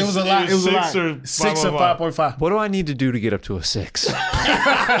was a lot. It was a lot. 6 or 5.5. What do I need to do to get up to a 6? What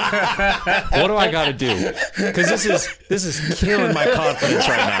do I got to do? Because this is killing my confidence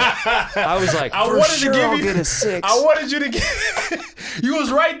right now. I was like, for sure I'll get a 6. I wanted you to get. You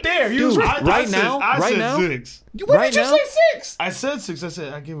was right there. You was Dude, right. right now? I Right said now? 6. When right did you now? say 6? I said 6. I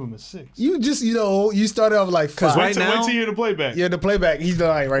said I give him a 6. You just, you started off like 5. right now- Wait till you hear the playback. Yeah, the playback. He's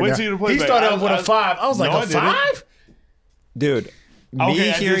lying right Wait now. till you hear the He playback. started off with I- a 5. I was like, No, a I didn't. 5? Dude, me Okay, I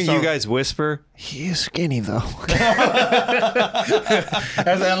did hearing you start- guys whisper, he is skinny though. There's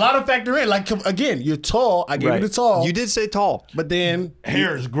a lot of factor in. Like, again, you're tall. I give you the tall. You did say tall. But then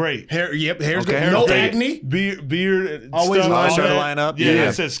Hair is great. hair's Okay, good. hair's No great. acne. Beard and Always stuff. lined all up. that. Line up. Yeah, Yeah.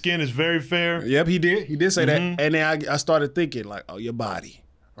 I said skin is very fair. Yep, he did. He did say Mm-hmm. that. And then I started thinking, like, oh, your body,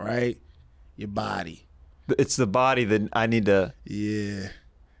 right? Your body. It's the body that I need to. Yeah.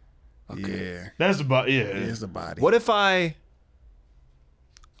 Okay. Yeah. That's about It's the body. What if I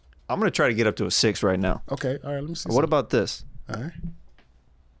I'm gonna try to get up to a 6 right now. Okay, all right. Let me see. What about this? All right.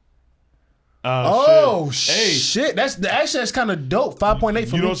 Oh, shit! That's kind of dope. 5.8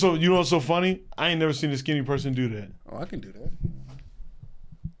 for You me. know what's so funny? I ain't never seen a skinny person do that. Oh, I can do that.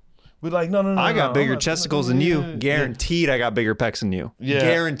 We're like, no. I got bigger I'm not- chesticles than you. Guaranteed, I got bigger pecs than you. Yeah.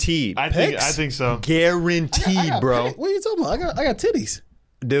 Guaranteed. I think so. Guaranteed, bro. What are you talking about? I got titties.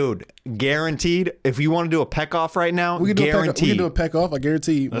 Dude, guaranteed. If you want to do a peck off right now, We can do guaranteed. a peck off. I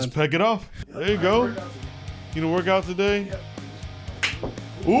guarantee you. Let's peck it off. There you go. You gonna work out today?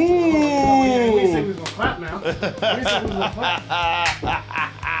 Ooh. We said we was gonna clap now.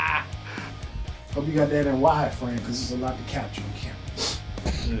 Hope you got that in wide frame because there's a lot to capture on camera.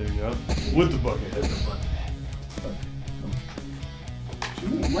 There you go. With the bucket.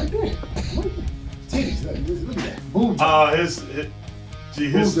 Right there. Titties. Look at that. Boob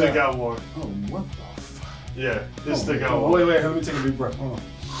His stick out more. Oh, what the fuck? Yeah, his stick out more. Wait, let me take a deep breath. Hold on.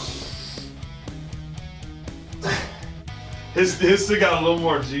 His stick out a little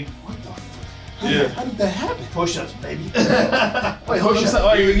more, G. What the fuck? Yeah. How did that happen? Push-ups, baby. Wait, hold on.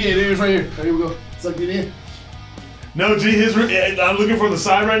 Oh, yeah, it is right here. Here we go. Suck it in. No, G, I'm looking for the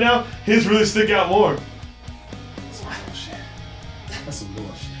side right now. His really stick out more. That's some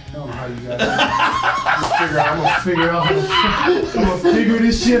bullshit. I don't know how you guys. I'm gonna figure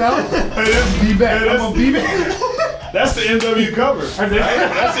this shit out. Be back. I'm gonna be back. That's the MW cover.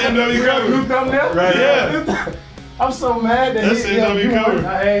 That's the MW cover. You thumbnail? Right, yeah. I'm so mad that That's the NW cover.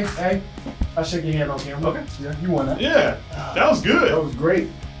 Hey, I'll shake your hand on camera. Okay. Yeah, you won that. Yeah, that was That good. was great.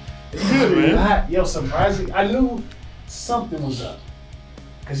 Good, man. Yo, surprising. I knew something was up.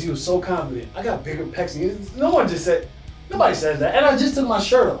 Because you were so confident. I got bigger pecs than you. Nobody says that. And I just took my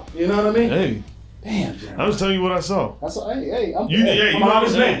shirt off. You know what I mean? Hey, Damn, Jeremy. I'm just telling you what I saw. That's hey, I'm You I'm an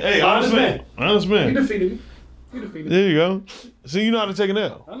honest man. Hey, I'm an honest man. Honest You man. defeated me. You defeated me. There you go. See, you know how to take an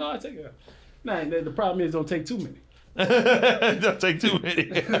L. I know I take it. Nah, the problem is don't take too many. Don't take too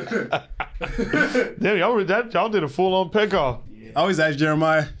many. Damn, y'all did a full-on peck off. I always ask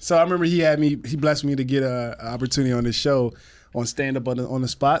Jeremiah. So I remember he blessed me to get an opportunity on this show on stand up on the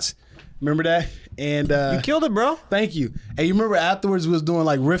spots. Remember that? And You killed it, bro. thank you. And you remember afterwards we was doing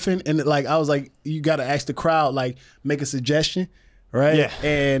like riffing and like I was like, you gotta ask the crowd, like make a suggestion, right? Yeah.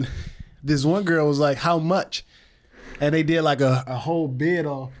 And this one girl was like, how much? And they did like a whole bid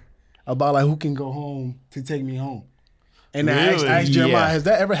off about like who can go home to take me home. And I Really? asked Jeremiah, Yeah. has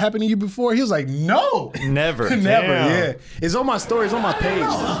that ever happened to you before? He was like, no. Never. Never, Damn. yeah. It's on my story, it's on my page.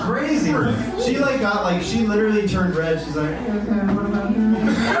 Crazy. She she literally turned red. She's like, what about you?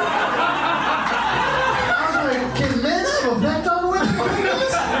 I was like, can men have effect on women?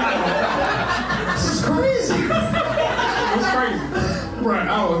 This is crazy. It's crazy. Right.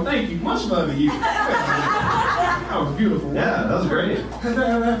 Oh, thank you. Much love to you. That was beautiful. Yeah, that was great. Has that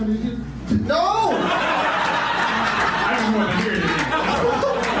ever happened to you? No! I just want to hear it.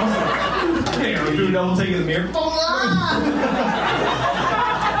 Damn, do a double take of the mirror.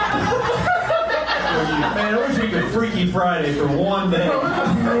 Man, I wish we could Freaky Friday for one day.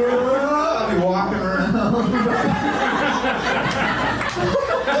 I'll be walking around. I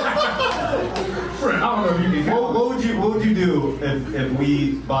don't know if you can. What would you do if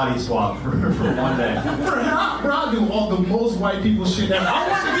we body swap for one day? Bro, I do all the most white people shit ever. I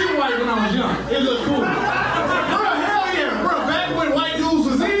wanted to be white when I was young. It looked cool. Bro, hell yeah. Bro, back when white dudes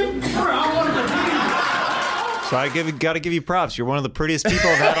was in, bro, I wanted to be. So gotta give you props. You're one of the prettiest people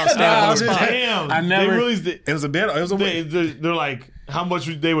I've had on stand up on the spot. Damn. I never. They really, It was a bit. It was a they're like, how much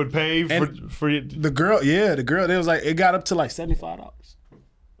they would pay for it. The girl, they was like, it got up to like $75.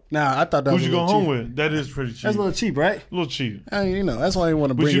 Nah, I thought that Who'd was you a go little home cheap. with? That is pretty cheap. That's a little cheap, right? A little cheap. I mean, that's why I didn't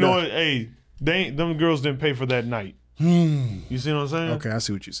want to But bring you it know up. what? Hey, them girls didn't pay for that night. You see what I'm saying? Okay, I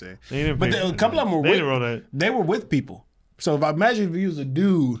see what you're saying. They didn't But pay for a that couple of them were They didn't roll with, that. they were with people. So if I imagine if you was a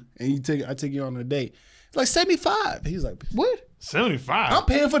dude and I take you on a date, it's like 75. He's like, what? 75. I'm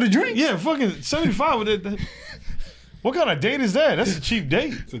paying for the drinks. Yeah, fucking 75 with it. What kind of date is that? That's a cheap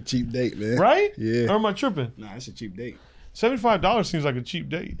date, It's a cheap date, man. right? Yeah. Or am I tripping? Nah, it's a cheap date. $75 seems like a cheap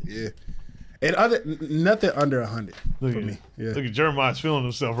date. Yeah. And nothing under 100 Look for at me. Yeah. Look at Jeremiah's feeling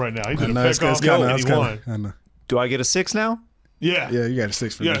himself right now. He did a No, peck off and he won. I know. Do I get a 6 now? Yeah. Yeah, you got a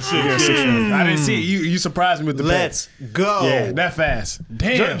 6 for You me. got a 6, You got a 6 yeah. for me. I didn't see it. You surprised me with the Let's go. Yeah, that fast.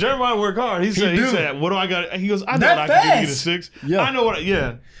 Damn. Jeremiah worked hard. He said, do. what do I got? He goes, I know That what I can do to get a fast? 6. Yeah. I know what,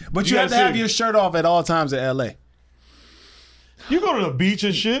 yeah. But you got have to a have 6. your shirt off at all times in LA. You go to the beach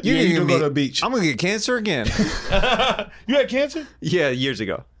and shit? Yeah, you gonna do go to the beach. I'm gonna get cancer again. You had cancer? Yeah, years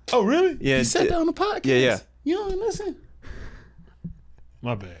ago. Oh, really? Yeah. He said that on the podcast. Yeah. You don't listen.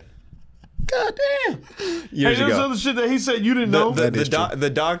 My bad. God damn. Hey, Years there's ago. other shit that he said you didn't know. The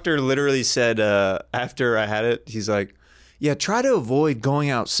doctor literally said after I had it, he's like, yeah, try to avoid going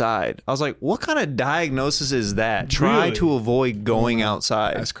outside. I was like, what kind of diagnosis is that? Try Really? to avoid going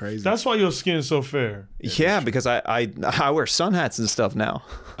outside. That's crazy. That's why your skin is so fair. Yeah, because I wear sun hats and stuff now.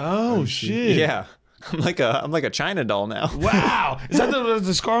 Oh shit! Yeah. I'm like a China doll now. Wow, is that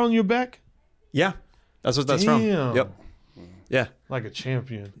the scar on your back? Yeah. That's what that's Damn. from. Yep. Yeah. Like a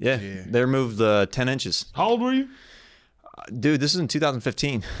champion. Yeah. They removed 10 inches. How old were you? Dude, this is in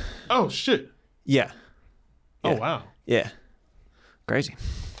 2015. Oh shit! Yeah. Oh wow. Yeah. Crazy.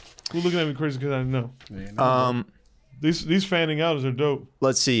 You're looking at me crazy because I didn't know. These fanning outers are dope.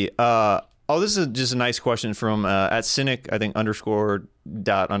 Let's see. This is just a nice question from at cynic, I think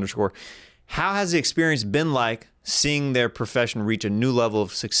 _. How has the experience been like seeing their profession reach a new level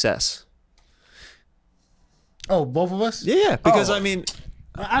of success? Oh, both of us? Yeah, because Oh. I mean,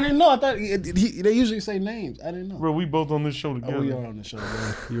 I didn't know. I thought they usually say names. I didn't know. Bro, we both on this show together. We are on the show,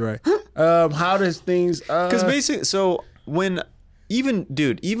 man. You're right. How does things? because basically, so when even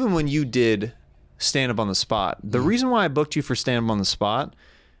when you did stand up on the spot, the reason why I booked you for stand up on the spot,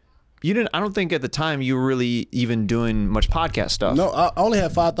 you didn't. I don't think at the time you were really even doing much podcast stuff. No, I only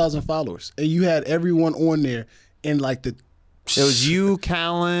had 5,000 followers, and you had everyone on there in like the. It was you,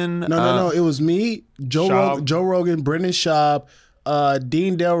 Callan. No. It was me, Schaub. Joe Rogan, Brendan Schaub,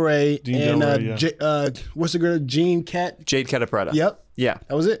 Dean Del Rey, and Del Rey, yeah. what's the girl? Jean Cat. Jade Catapretta. Yep, Yeah.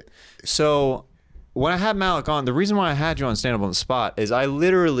 that was it. So when I had Malik on, the reason why I had you on Stand Up on the Spot is I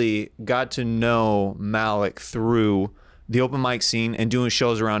literally got to know Malik through the open mic scene and doing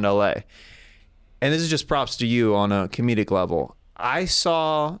shows around LA. And this is just props to you on a comedic level. I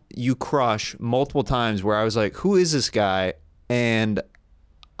saw you crush multiple times where I was like, who is this guy? And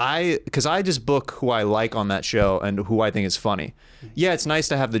because I just book who I like on that show and who I think is funny. Yeah, it's nice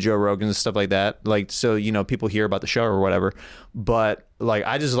to have the Joe Rogans and stuff like that, like so people hear about the show or whatever. But like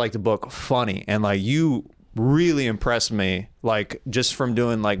I just like to book funny, and like you really impressed me, like just from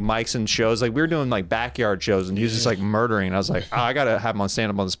doing like mics and shows. Like we were doing like backyard shows, and he was just like murdering. And I was like, I gotta have him on Stand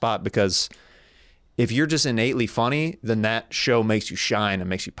Up on the Spot because if you're just innately funny, then that show makes you shine and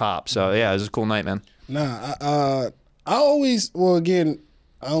makes you pop. So yeah, it was a cool night, man. Nah, I always. Well, again,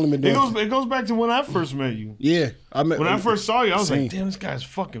 I only been doing. It goes back to when I first met you. Yeah, When I first saw you, I was Same. like, damn, this guy's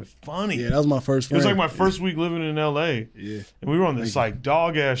fucking funny. Yeah, that was my first It friend. was like my first week living in LA. Yeah. And we were on this like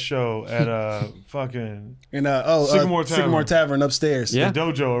dog ass show at fucking And Sycamore Tavern upstairs. Yeah. the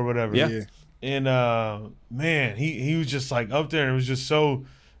dojo or whatever. Yeah. Yeah. And man, he was just like up there and it was just so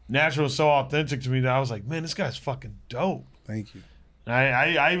natural, so authentic to me that I was like, man, this guy's fucking dope. Thank you. And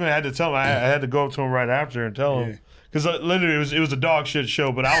I even had to tell him, I had to go up to him right after and tell him. Because literally it was a dog shit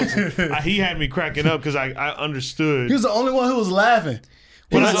show, but he had me cracking up because I understood. He was the only one who was laughing.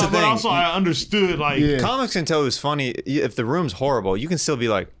 But, that's the but thing. also I understood like Yeah. Comics can tell who's funny. If the room's horrible, you can still be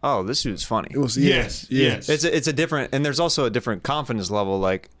like, oh, this dude's funny. It was yes. It's a different, and there's also a different confidence level.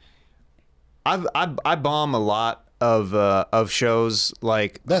 Like, I bomb a lot of shows.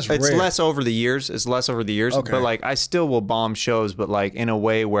 Like, That's it's rare. less over the years. It's less over the years. Okay. But like, I still will bomb shows, but like in a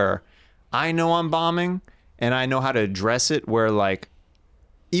way where I know I'm bombing and I know how to address it. Where like,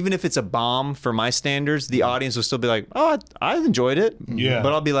 even if it's a bomb for my standards, the audience will still be like, oh, I enjoyed it. Yeah.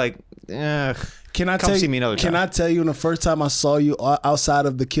 But I'll be like, eh. Can I Come tell see you? me another Can time. I tell you? The first time I saw you outside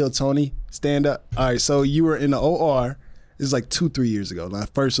of the Kill Tony stand up. All right, so you were in the OR. This is like 2-3 years ago.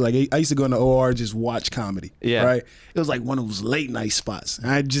 Like first, like I used to go in the OR just watch comedy. Yeah. Right. It was like one of those late night spots.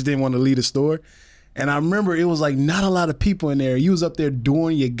 I just didn't want to leave the store, and I remember it was like not a lot of people in there. You was up there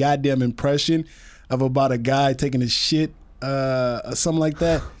doing your goddamn impression of about a guy taking a shit, something like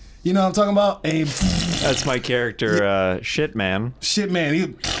that. You know what I'm talking about? And That's my character, shit man. shit,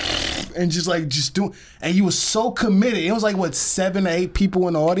 man. And just doing, and you were so committed. It was like what 7 or 8 people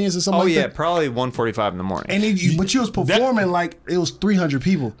in the audience or something. Oh like yeah, that. probably 1:45 in the morning. And but you was performing like it was 300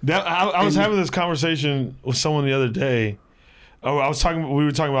 people. That I was having this conversation with someone the other day. We were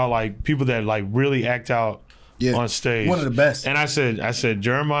talking about like people that like really act out on stage. One of the best. And I said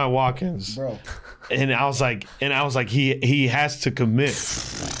Jeremiah Watkins, Bro. And I was like he has to commit.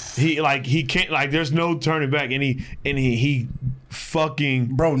 He can't, like there's no turning back, and he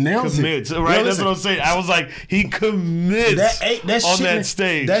fucking Bro, nails it. commits. Yo, Right, that's listen. what I'm saying. I was like, he commits That on shit, that man,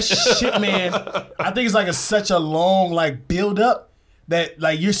 stage. That shit, man. I think it's like such a long like build up that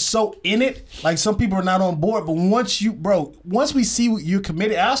like you're so in it. Like some people are not on board, but once we see you're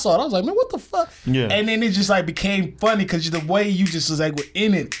committed, I saw it. I was like, man, what the fuck? Yeah. And then it just like became funny because the way you just was like were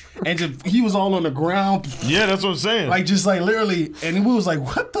in it, and just, he was all on the ground. Yeah, that's what I'm saying. Like just like literally, and we was like,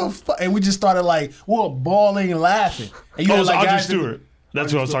 "What the fuck?" And we just started like we were bawling and laughing. And Oh, it had, was like, Audrey guys that- Stewart.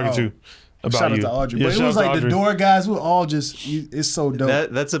 That's what I was talking to. about Shout out you. to Audrey. Yeah, But it shout was out to like the Audrey. door guys were all just, it's so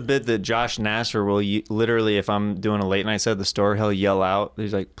dope. That's a bit that Josh Nasser will literally, if I'm doing a late night set at the store, he'll yell out.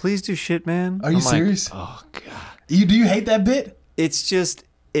 He's like, "Please do shit, man." Are you I'm like, serious? oh god. Do you hate that bit? It's just,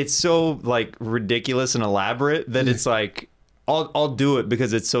 it's so like ridiculous and elaborate that it's like I'll do it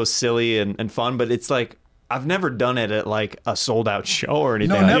because it's so silly and fun, but it's like I've never done it at like a sold out show or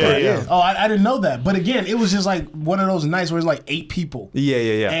anything. No, like never. that. Yeah. Oh, I didn't know that. But again, it was just like one of those nights where it's like 8 people.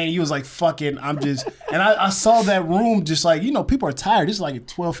 Yeah. And he was like, fucking, I'm just, and I saw that room just like, people are tired. It's like at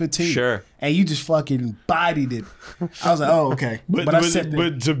 12, 15. Sure. And you just fucking bodied it. I was like, oh, okay. But I said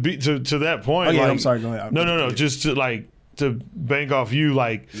that. to that point, Oh, yeah, like, I'm sorry, go ahead. No. Just to bank off you,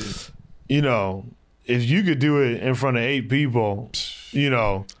 like, if you could do it in front of 8 people,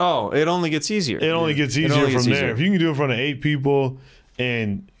 Oh, it only gets easier. it only gets easier only from gets there. easier. If you can do it in front of 8 people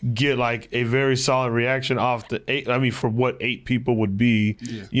and get like a very solid reaction off the 8, I mean, for what 8 people would be,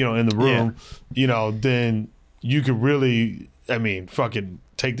 in the room, then you could really, I mean, fucking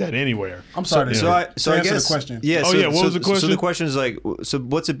take that anywhere. I'm sorry. So I answer guess the question. Yeah. Oh, so, yeah, what was the So question? the question is like, so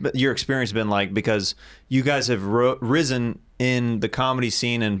what's your experience been like? Because you guys have risen in the comedy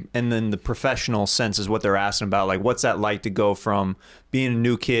scene and then the professional sense is what they're asking about. Like, what's that like to go from being a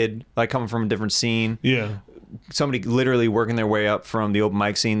new kid, like coming from a different scene? Yeah. Somebody literally working their way up from the open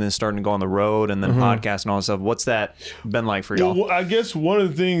mic scene, then starting to go on the road and then podcast and all that stuff. What's that been like for y'all? Well, I guess one of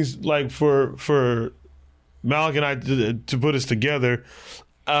the things, like for Malik and I to put us together,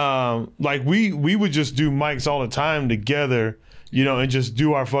 like we would just do mics all the time together, and just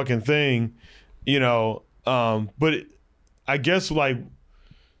do our fucking thing, but I guess like,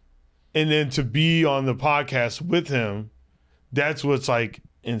 and then to be on the podcast with him, that's what's like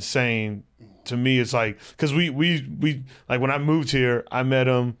insane to me. It's like, cause we like when I moved here, I met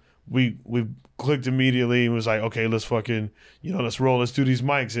him, we clicked immediately and was like, okay, let's fucking, let's roll, let's do these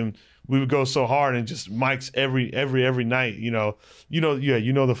mics. And we would go so hard and just mics every night,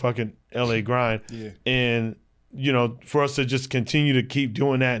 the fucking LA grind. Yeah. And, for us to just continue to keep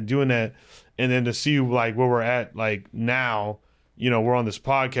doing that, and then to see like where we're at, like now, we're on this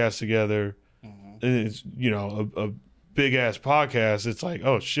podcast together, and it's, a big ass podcast. It's like,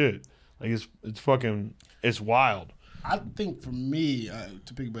 oh shit. Like it's fucking, it's wild. I think for me,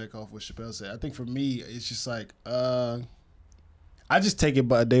 to piggyback off what Chappelle said, I think for me, it's just like, I just take it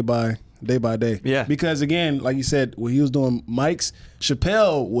day by day. Yeah. Because again, like you said, when he was doing mics,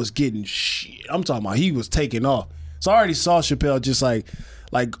 Chappelle was getting shit. I'm talking about he was taking off. So I already saw Chappelle just like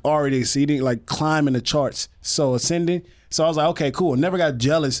already exceeding, like climbing the charts. So ascending. So I was like, okay, cool. Never got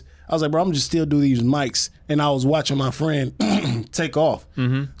jealous. I was like, bro, I'm just still do these mics. And I was watching my friend take off.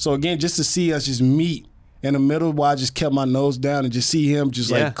 Mm-hmm. So again, just to see us just meet in the middle while I just kept my nose down and just see him just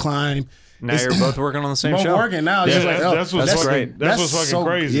Yeah. like climb. Now you're both working on the same Both show. working now. It's Yeah, just like, that's what's that's fucking, great. That's what's fucking so,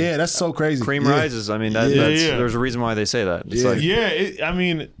 crazy. Yeah, that's so crazy. Cream Yeah. rises. I mean, Yeah. there's a reason why they say that. It's Yeah. like,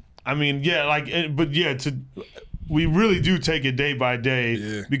 Yeah, I mean, yeah, like, but yeah, we really do take it day by day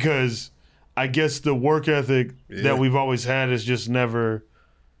Yeah. because I guess the work ethic that we've always had is just never,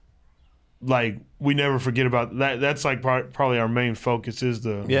 like, we never forget about that. That's like probably our main focus is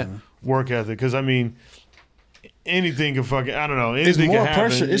the work ethic. Because I mean, anything can fucking, I don't know, It's anything more can happen.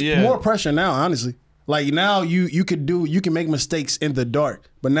 pressure. It's Yeah. more pressure now, honestly. Like now you can make mistakes in the dark,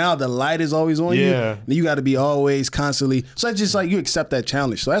 but now the light is always on you. Yeah. And you got to be always constantly. So it's just like you accept that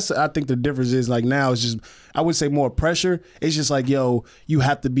challenge. So I think the difference is like now it's just, I would say more pressure. It's just like, yo, you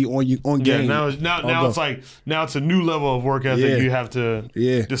have to be on Yeah, game. now it's like, now it's a new level of work ethic Yeah. you have to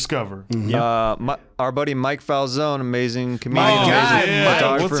Yeah. discover. our buddy Mike Falzone, amazing comedian, My guy, amazing Mike.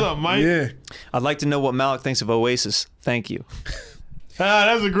 photographer. What's up, Mike? Yeah. I'd like to know what Malik thinks of Oasis. Thank you.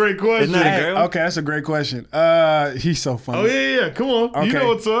 That's a great question. Isn't that a Hey, great one? okay, that's a great question. He's so funny. Oh yeah, come on. You Okay. know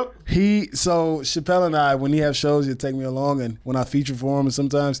what's up. So Chappelle and I, when he have shows, he'll take me along, and when I feature for him, and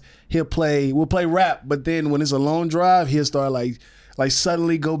sometimes we'll play rap, but then when it's a long drive, he'll start like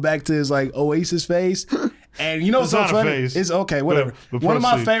suddenly go back to his like Oasis phase. And you know what's It's so not a funny? phase. It's okay, whatever. But One of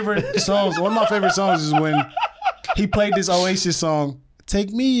my proceed. favorite songs is when he played this Oasis song,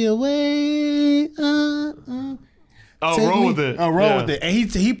 "Take Me Away." Oh, Take roll me- with it. roll Yeah. with it. And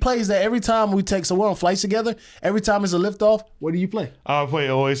he plays that every time we take, so we're on flights together. Every time it's a liftoff, what do you play? I'll play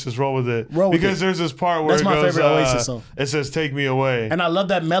Oasis. Roll with it. Roll with because it. there's this part where That's it my goes, favorite Oasis song. It says "Take Me Away." And I love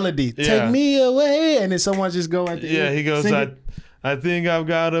that melody. Yeah. Take me away. And then someone just go at the Yeah, end. he goes, sing it. I think I've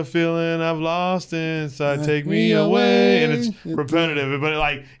got a feeling I've lost inside. Take me away. And it's repetitive. But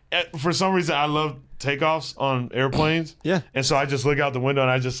like, for some reason, I love takeoffs on airplanes. Yeah. And so I just look out the window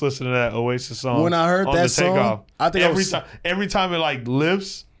and I just listen to that Oasis song. When I heard on that the song, takeoff. I think I every was- time it like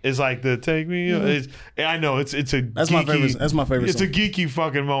lifts, It's like the take me. I know it's a. That's geeky, my favorite. That's my favorite. It's song. a geeky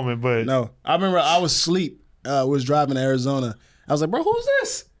fucking moment, but No, I remember I was asleep. Was driving to Arizona. I was like, bro, who's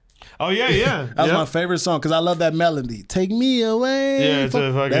this? oh yeah. That was my favorite song because I love that melody. Take me away. Yeah, it's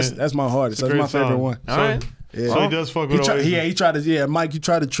a fucking- that's my hardest. That's great my favorite song. one. All right. Yeah. So he does fuck He with Oasis. tried to. Yeah, Mike, you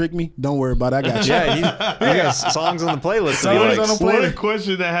tried to trick me. Don't worry about it. I got you. Yeah, he got songs on the playlist. that he Songs likes. on the What a playlist.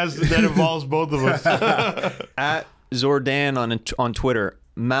 question that involves both of us. At Zordan on Twitter.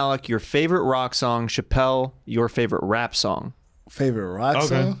 Malik, your favorite rock song. Chappelle, your favorite rap song. Favorite rock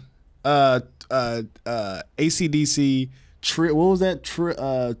Okay. song? AC/DC. What was that?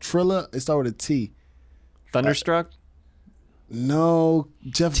 Trilla. It started with a T. Thunderstruck. No,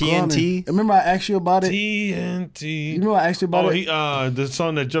 Jeff TNT? Garlin. Remember I asked you about it? TNT. You remember I asked you about Oh, it? the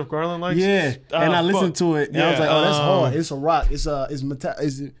song that Jeff Garland likes. Yeah, and I listened fuck. to it, and I was Yeah, like, "Oh, that's hard. It's a rock. It's metal.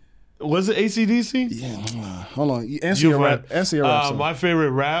 Is it? Was it AC/DC? Yeah. Hold on. Answer your rap. Answer your rap song. My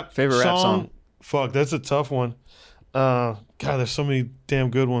favorite rap Favorite rap song. Fuck, that's a tough one. God, there's so many damn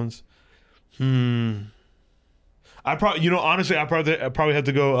good ones. I probably, honestly, I probably have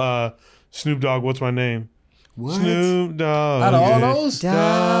to go Snoop Dogg. What's my name? What? Snoop Dogg. Out of all yeah. those,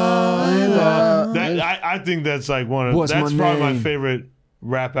 I think that's like one of What's that's my probably my name? favorite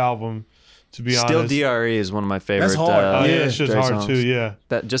rap album. To be Still, honest, DRE is one of my favorite. That's hard. Oh yeah, Yeah, it's just Dre hard songs. too. Yeah.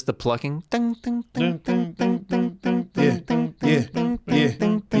 That just the plucking. Ding, ding, ding, ding, ding, ding, ding, yeah,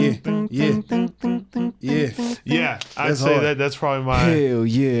 ding, yeah, yeah. Yeah, I'd That's say hard. that's probably my Hell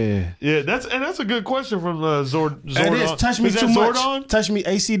yeah. yeah. That's a good question from Zordon. It is. Touch me Is too that much. Zordon? Touch me.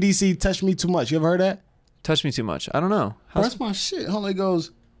 AC/DC. Touch me too much. You ever heard that? Touch me too much. I don't know. Bro, that's my shit. Hold on, it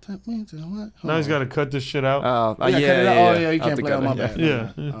goes. Touch me too much. Now he's got to cut this shit out. Oh, Yeah, yeah, cut it out. yeah. Oh, yeah, you I'll have can't to play cut on my it, bad.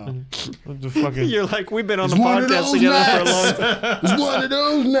 yeah. What the fucking. You're like, we've been on It's the one of podcast those together for a long nights. time. It's one of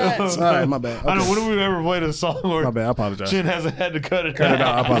those nights. All right, my bad. I don't know. Okay. When have we ever played a song where My bad. I apologize. Chin hasn't had to cut it Cut it out?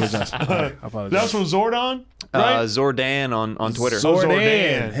 out. I apologize. All right, I apologize. That's from Zordon, right? Zordan on Twitter.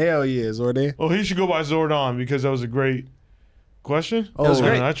 Zordan. Hell yeah, Zordan. Well, he should go by Zordon because that was a great question. That was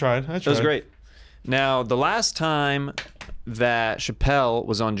great. I tried. That was great. Now, the last time that Chappelle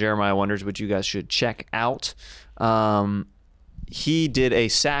was on Jeremiah Wonders, which you guys should check out, he did a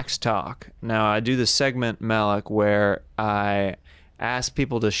sax talk. Now, I do this segment, Malik, where I ask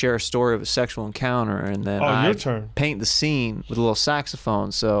people to share a story of a sexual encounter, and then Oh, I your turn. paint the scene with a little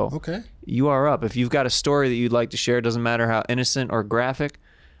saxophone. So Okay. you are up. If you've got a story that you'd like to share, it doesn't matter how innocent or graphic,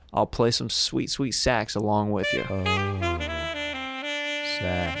 I'll play some sweet, sweet sax along with you.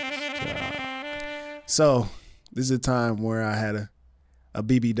 Sax talk. So, this is a time where I had a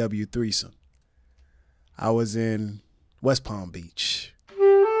BBW threesome. I was in West Palm Beach.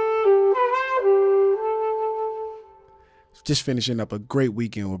 Just finishing up a great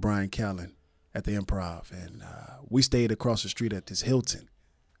weekend with Brian Callen at the Improv. And we stayed across the street at this Hilton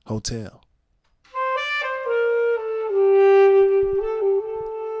hotel.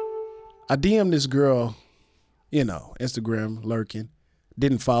 I DM'd this girl, Instagram lurking.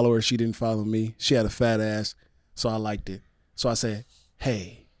 Didn't follow her. She didn't follow me. She had a fat ass, so I liked it. So I said,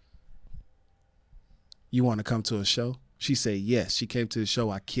 hey, you want to come to a show? She said yes. She came to the show.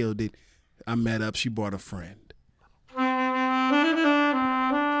 I killed it. I met up. She brought a friend.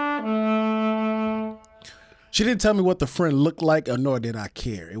 She didn't tell me what the friend looked like, or nor did I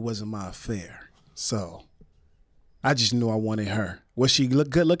care. It wasn't my affair. So I just knew I wanted her. Was she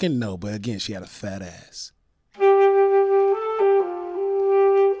good looking? No, but again, she had a fat ass.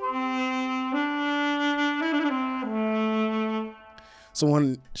 So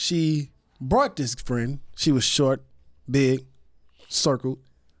when she brought this friend, she was short, big, circled,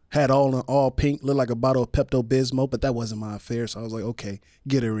 had all pink, looked like a bottle of Pepto-Bismol, but that wasn't my affair. So I was like, okay,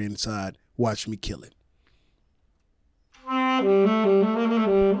 get her inside, watch me kill it.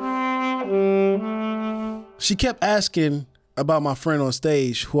 She kept asking about my friend on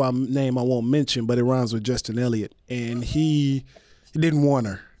stage, who I won't mention, but it rhymes with Justin Elliott, and he didn't want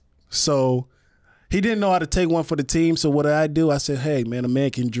her. So he didn't know how to take one for the team. So what did I do? I said, hey, man, a man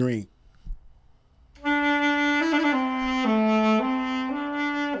can dream.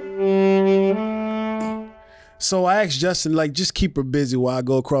 So I asked Justin, just keep her busy while I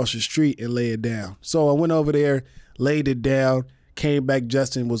go across the street and lay it down. So I went over there, laid it down, came back,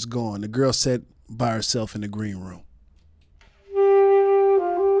 Justin was gone. The girl sat by herself in the green room.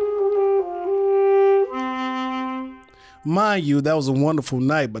 Mind you, that was a wonderful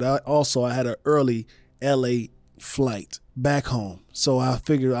night, but I had an early LA flight back home. So I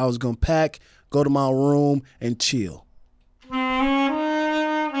figured I was going to pack, go to my room, and chill.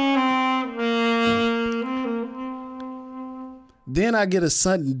 Then I get a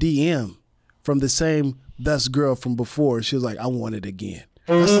sudden DM from the same best girl from before. She was like, I want it again.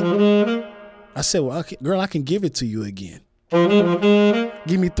 I said, well, girl, I can give it to you again.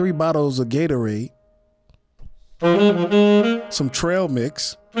 Give me 3 bottles of Gatorade, some trail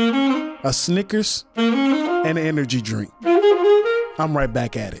mix, a Snickers, and an energy drink. I'm right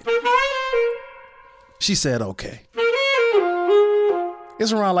back at it. She said, okay.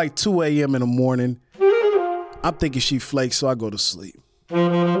 It's around like 2 a.m. in the morning. I'm thinking she flaked, so I go to sleep.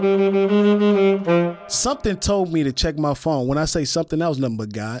 Something told me to check my phone. When I say something, that was nothing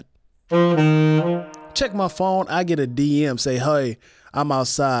but God. Check my phone, I get a DM, say, hey, I'm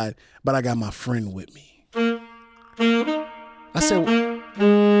outside, but I got my friend with me. I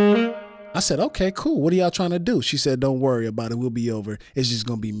said, okay, cool. What are y'all trying to do? She said, don't worry about it. We'll be over. It's just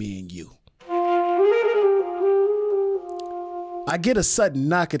going to be me and you. I get a sudden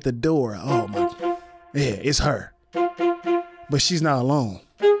knock at the door. Oh, my. Yeah, it's her. But she's not alone.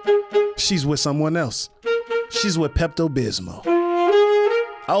 She's with someone else. She's with Pepto-Bismol.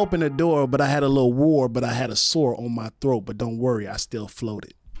 I opened the door, but I had a little war, but I had a sore on my throat. But don't worry, I still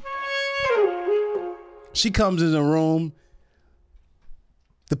floated. She comes in the room.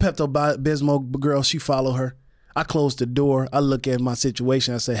 The Pepto-Bismol girl, she follow her. I close the door. I look at my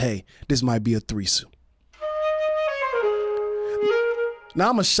situation. I say, hey, this might be a threesome. Now,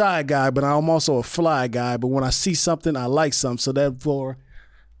 I'm a shy guy, but I'm also a fly guy. But when I see something, I like something. So therefore,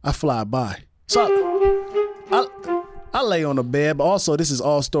 I fly by. So I lay on the bed. But also, this is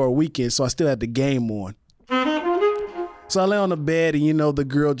All-Star Weekend, so I still had the game on. So I lay on the bed, and the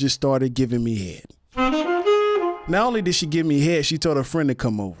girl just started giving me head. Not only did she give me head, she told her friend to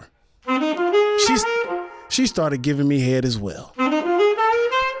come over. She started giving me head as well.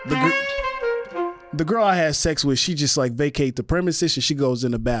 The girl I had sex with, she just like vacate the premises and she goes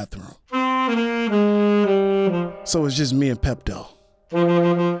in the bathroom. So it's just me and Pepto.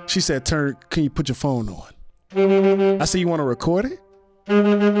 She said, can you put your phone on? I said, you want to record it?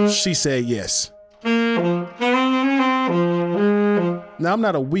 She said, yes. Now, I'm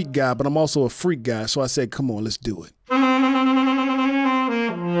not a weak guy, but I'm also a freak guy. So I said, come on, let's do it.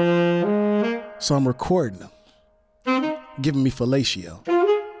 So I'm recording them, giving me fellatio.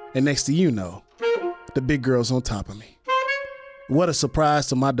 And next thing you know, the big girl's on top of me. What a surprise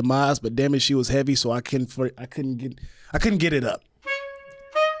to my demise, but damn it, she was heavy, so I couldn't get it up.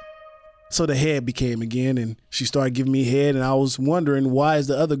 So the head became again, and she started giving me head, and I was wondering, why is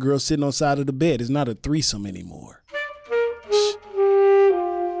the other girl sitting on the side of the bed? It's not a threesome anymore.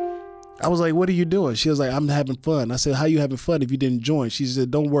 I was like, what are you doing? She was like, I'm having fun. I said, how you having fun if you didn't join? She said,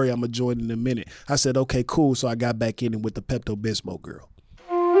 don't worry, I'm going to join in a minute. I said, okay, cool. So I got back in with the Pepto-Bismol girl.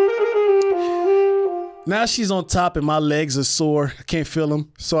 Now she's on top and my legs are sore. I can't feel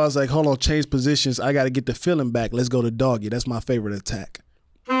them. So I was like, hold on, change positions. I got to get the feeling back. Let's go to doggy. That's my favorite attack.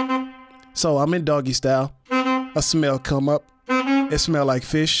 So I'm in doggy style. A smell come up. It smell like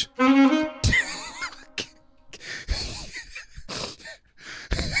fish.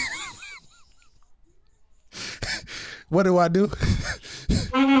 What do I do?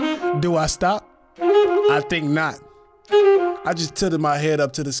 Do I stop? I think not. I just tilted my head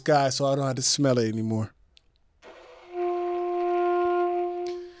up to the sky so I don't have to smell it anymore.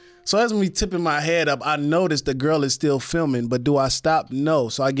 So as me tipping my head up, I notice the girl is still filming, but do I stop? No.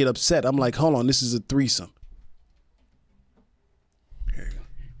 So I get upset. I'm like, hold on, this is a threesome. Here you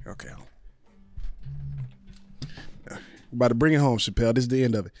go. Okay. About to bring it home, Chappelle. This is the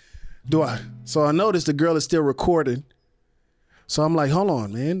end of it. So I notice the girl is still recording. So I'm like, hold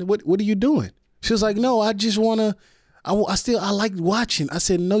on, man. What are you doing? She was like, no, I just want to. I like watching. I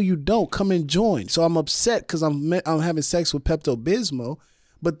said, no, you don't. Come and join. So I'm upset because I'm having sex with Pepto-Bismol.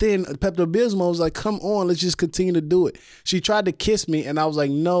 But then Pepto-Bismol was like, come on, let's just continue to do it. She tried to kiss me, and I was like,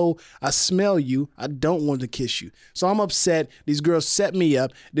 no, I smell you. I don't want to kiss you. So I'm upset. These girls set me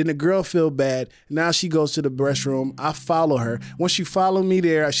up. Then the girl feel bad. Now she goes to the restroom. I follow her. When she followed me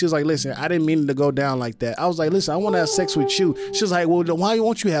there, she was like, listen, I didn't mean it to go down like that. I was like, listen, I want to have sex with you. She was like, well, why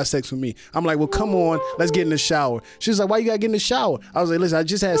won't you have sex with me? I'm like, well, come on, let's get in the shower. She was like, why you got to get in the shower? I was like, listen, I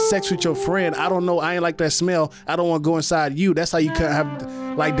just had sex with your friend. I don't know. I ain't like that smell. I don't want to go inside you. That's how you can't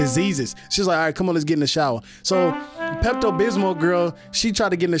have like diseases. She's like, all right, come on, let's get in the shower. So Pepto-Bismol girl, she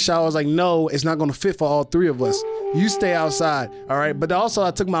tried to get in the shower. I was like, no, it's not going to fit for all three of us. You stay outside, all right? But also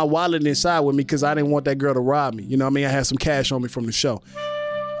I took my wallet inside with me because I didn't want that girl to rob me. You know what I mean? I had some cash on me from the show.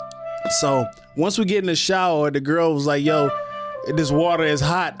 So once we get in the shower, the girl was like, yo, this water is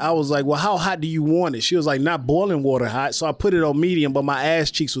hot. I was like, well, how hot do you want it? She was like, not boiling water hot. So I put it on medium, but my ass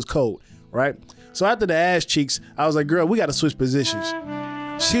cheeks was cold, right? So after the ass cheeks, I was like, girl, we got to switch positions.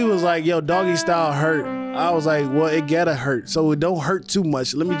 She was like, yo, doggy style hurt. I was like, well, it gotta hurt. So it don't hurt too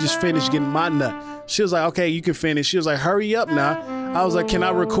much. Let me just finish getting my nut. She was like, okay, you can finish. She was like, hurry up now. I was like, can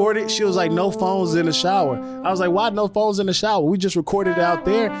I record it? She was like, no phones in the shower. I was like, why no phones in the shower? We just recorded it out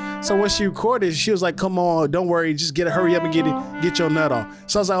there. So when she recorded, she was like, come on, don't worry, just hurry up and get your nut on.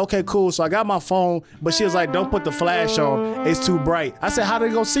 So I was like, okay, cool. So I got my phone, but she was like, don't put the flash on. It's too bright. I said, how they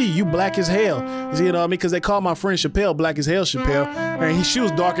gonna see you? Black as hell. You know what I mean? Because they call my friend Chappelle Black as Hell Chappelle, and she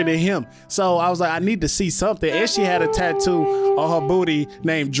was darker than him. So I was like, I need to see something. And she had a tattoo on her booty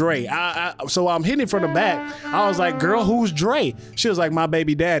named Dre. So I'm hitting from the back. I was like, girl, who's Dre? She was like, my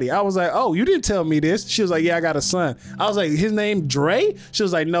baby daddy. I was like, oh, you didn't tell me this. She was like, yeah, I got a son. I was like, his name Dre? She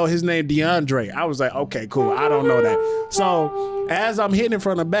was like, no, his name DeAndre. I was like, okay, cool. I don't know that. So as I'm hitting it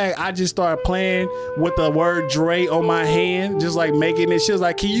from the back, I just started playing with the word Dre on my hand, just like making it. She was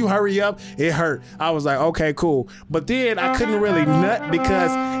like, can you hurry up? It hurt. I was like, okay, cool. But then I couldn't really nut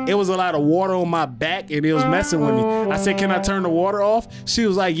because it was a lot of water on my back and it was messing with me. I said, can I turn the water off? She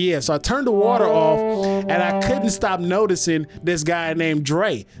was like, yeah. So I turned the water off and I couldn't stop noticing this guy named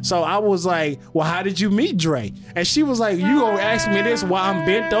Dre. So I was like, well, how did you meet Dre? And she was like, you gonna ask me this while I'm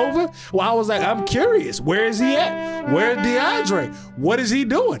bent over? Well, I was like, I'm curious. Where is he at? Where's DeAndre? What is he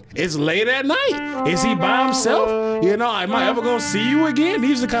doing? It's late at night. Is he by himself? You know, am I ever gonna see you again?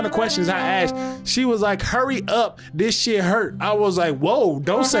 These are the kind of questions I asked. She was like, hurry up, this shit hurt. I was like, whoa,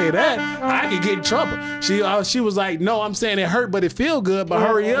 don't say that. I could get in trouble. She was like, no, I'm saying it hurt, but it feel good, but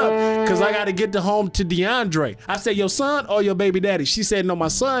hurry up, because I gotta get home to DeAndre. I said, your son or your baby daddy? She said, no, my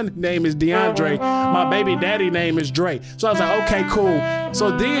son name is DeAndre. My baby daddy name is Dre. So I was like, okay, cool.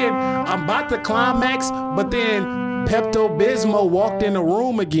 So then I'm about to climax, but then Pepto-Bismol walked in the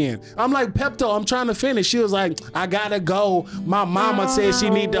room again. I'm like, Pepto, I'm trying to finish. She was like, I gotta go. My mama said she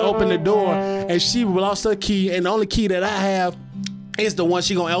need to open the door and she lost her key, and the only key that I have is the one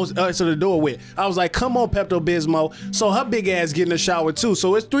she gonna answer the door with. I was like, come on, Pepto-Bismol. So her big ass get in the shower too.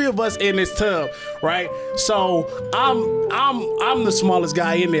 So it's 3 of us in this tub, right? So I'm the smallest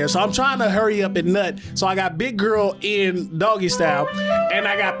guy in there. So I'm trying to hurry up and nut. So I got big girl in doggy style, and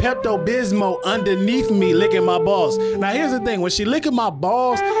I got Pepto-Bismol underneath me licking my balls. Now here's the thing: when she licking my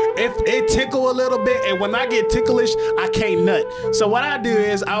balls, if it tickle a little bit, and when I get ticklish, I can't nut. So what I do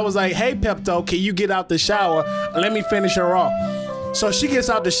is I was like, hey Pepto, can you get out the shower? Let me finish her off. So she gets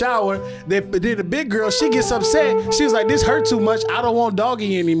out the shower. Then the big girl, she gets upset. She was like, this hurt too much. I don't want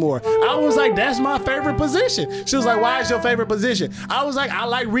doggy anymore. I was like, that's my favorite position. She was like, why is your favorite position? I was like, I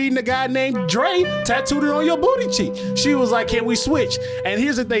like reading a guy named Dre tattooed it on your booty cheek. She was like, can we switch? And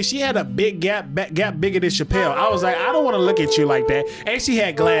here's the thing. She had a big gap bigger than Chappelle. I was like, I don't want to look at you like that. And she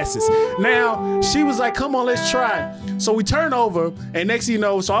had glasses. Now, she was like, come on, let's try. So we turn over, and next thing you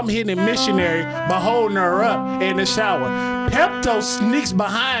know, so I'm hitting a missionary by holding her up in the shower. Pepto sneaks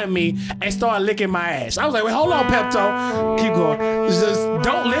behind me and started licking my ass. I was like, wait, hold on, Pepto. Keep going. Just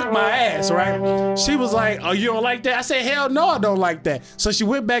don't lick my ass, right? She was like, oh, you don't like that? I said, hell no, I don't like that. So she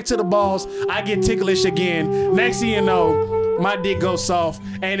went back to the balls. I get ticklish again. Next thing you know, my dick goes soft,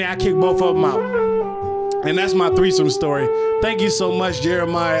 and then I kick both of them out. And that's my threesome story. Thank you so much,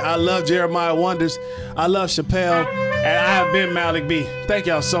 Jeremiah. I love Jeremiah Wonders. I love Chappelle. And I have been Malik B. Thank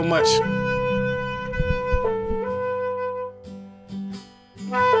y'all so much.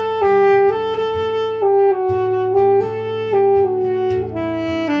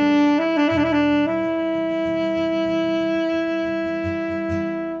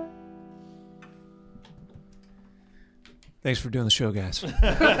 Thanks for doing the show, guys.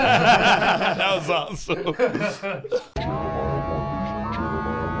 That was awesome.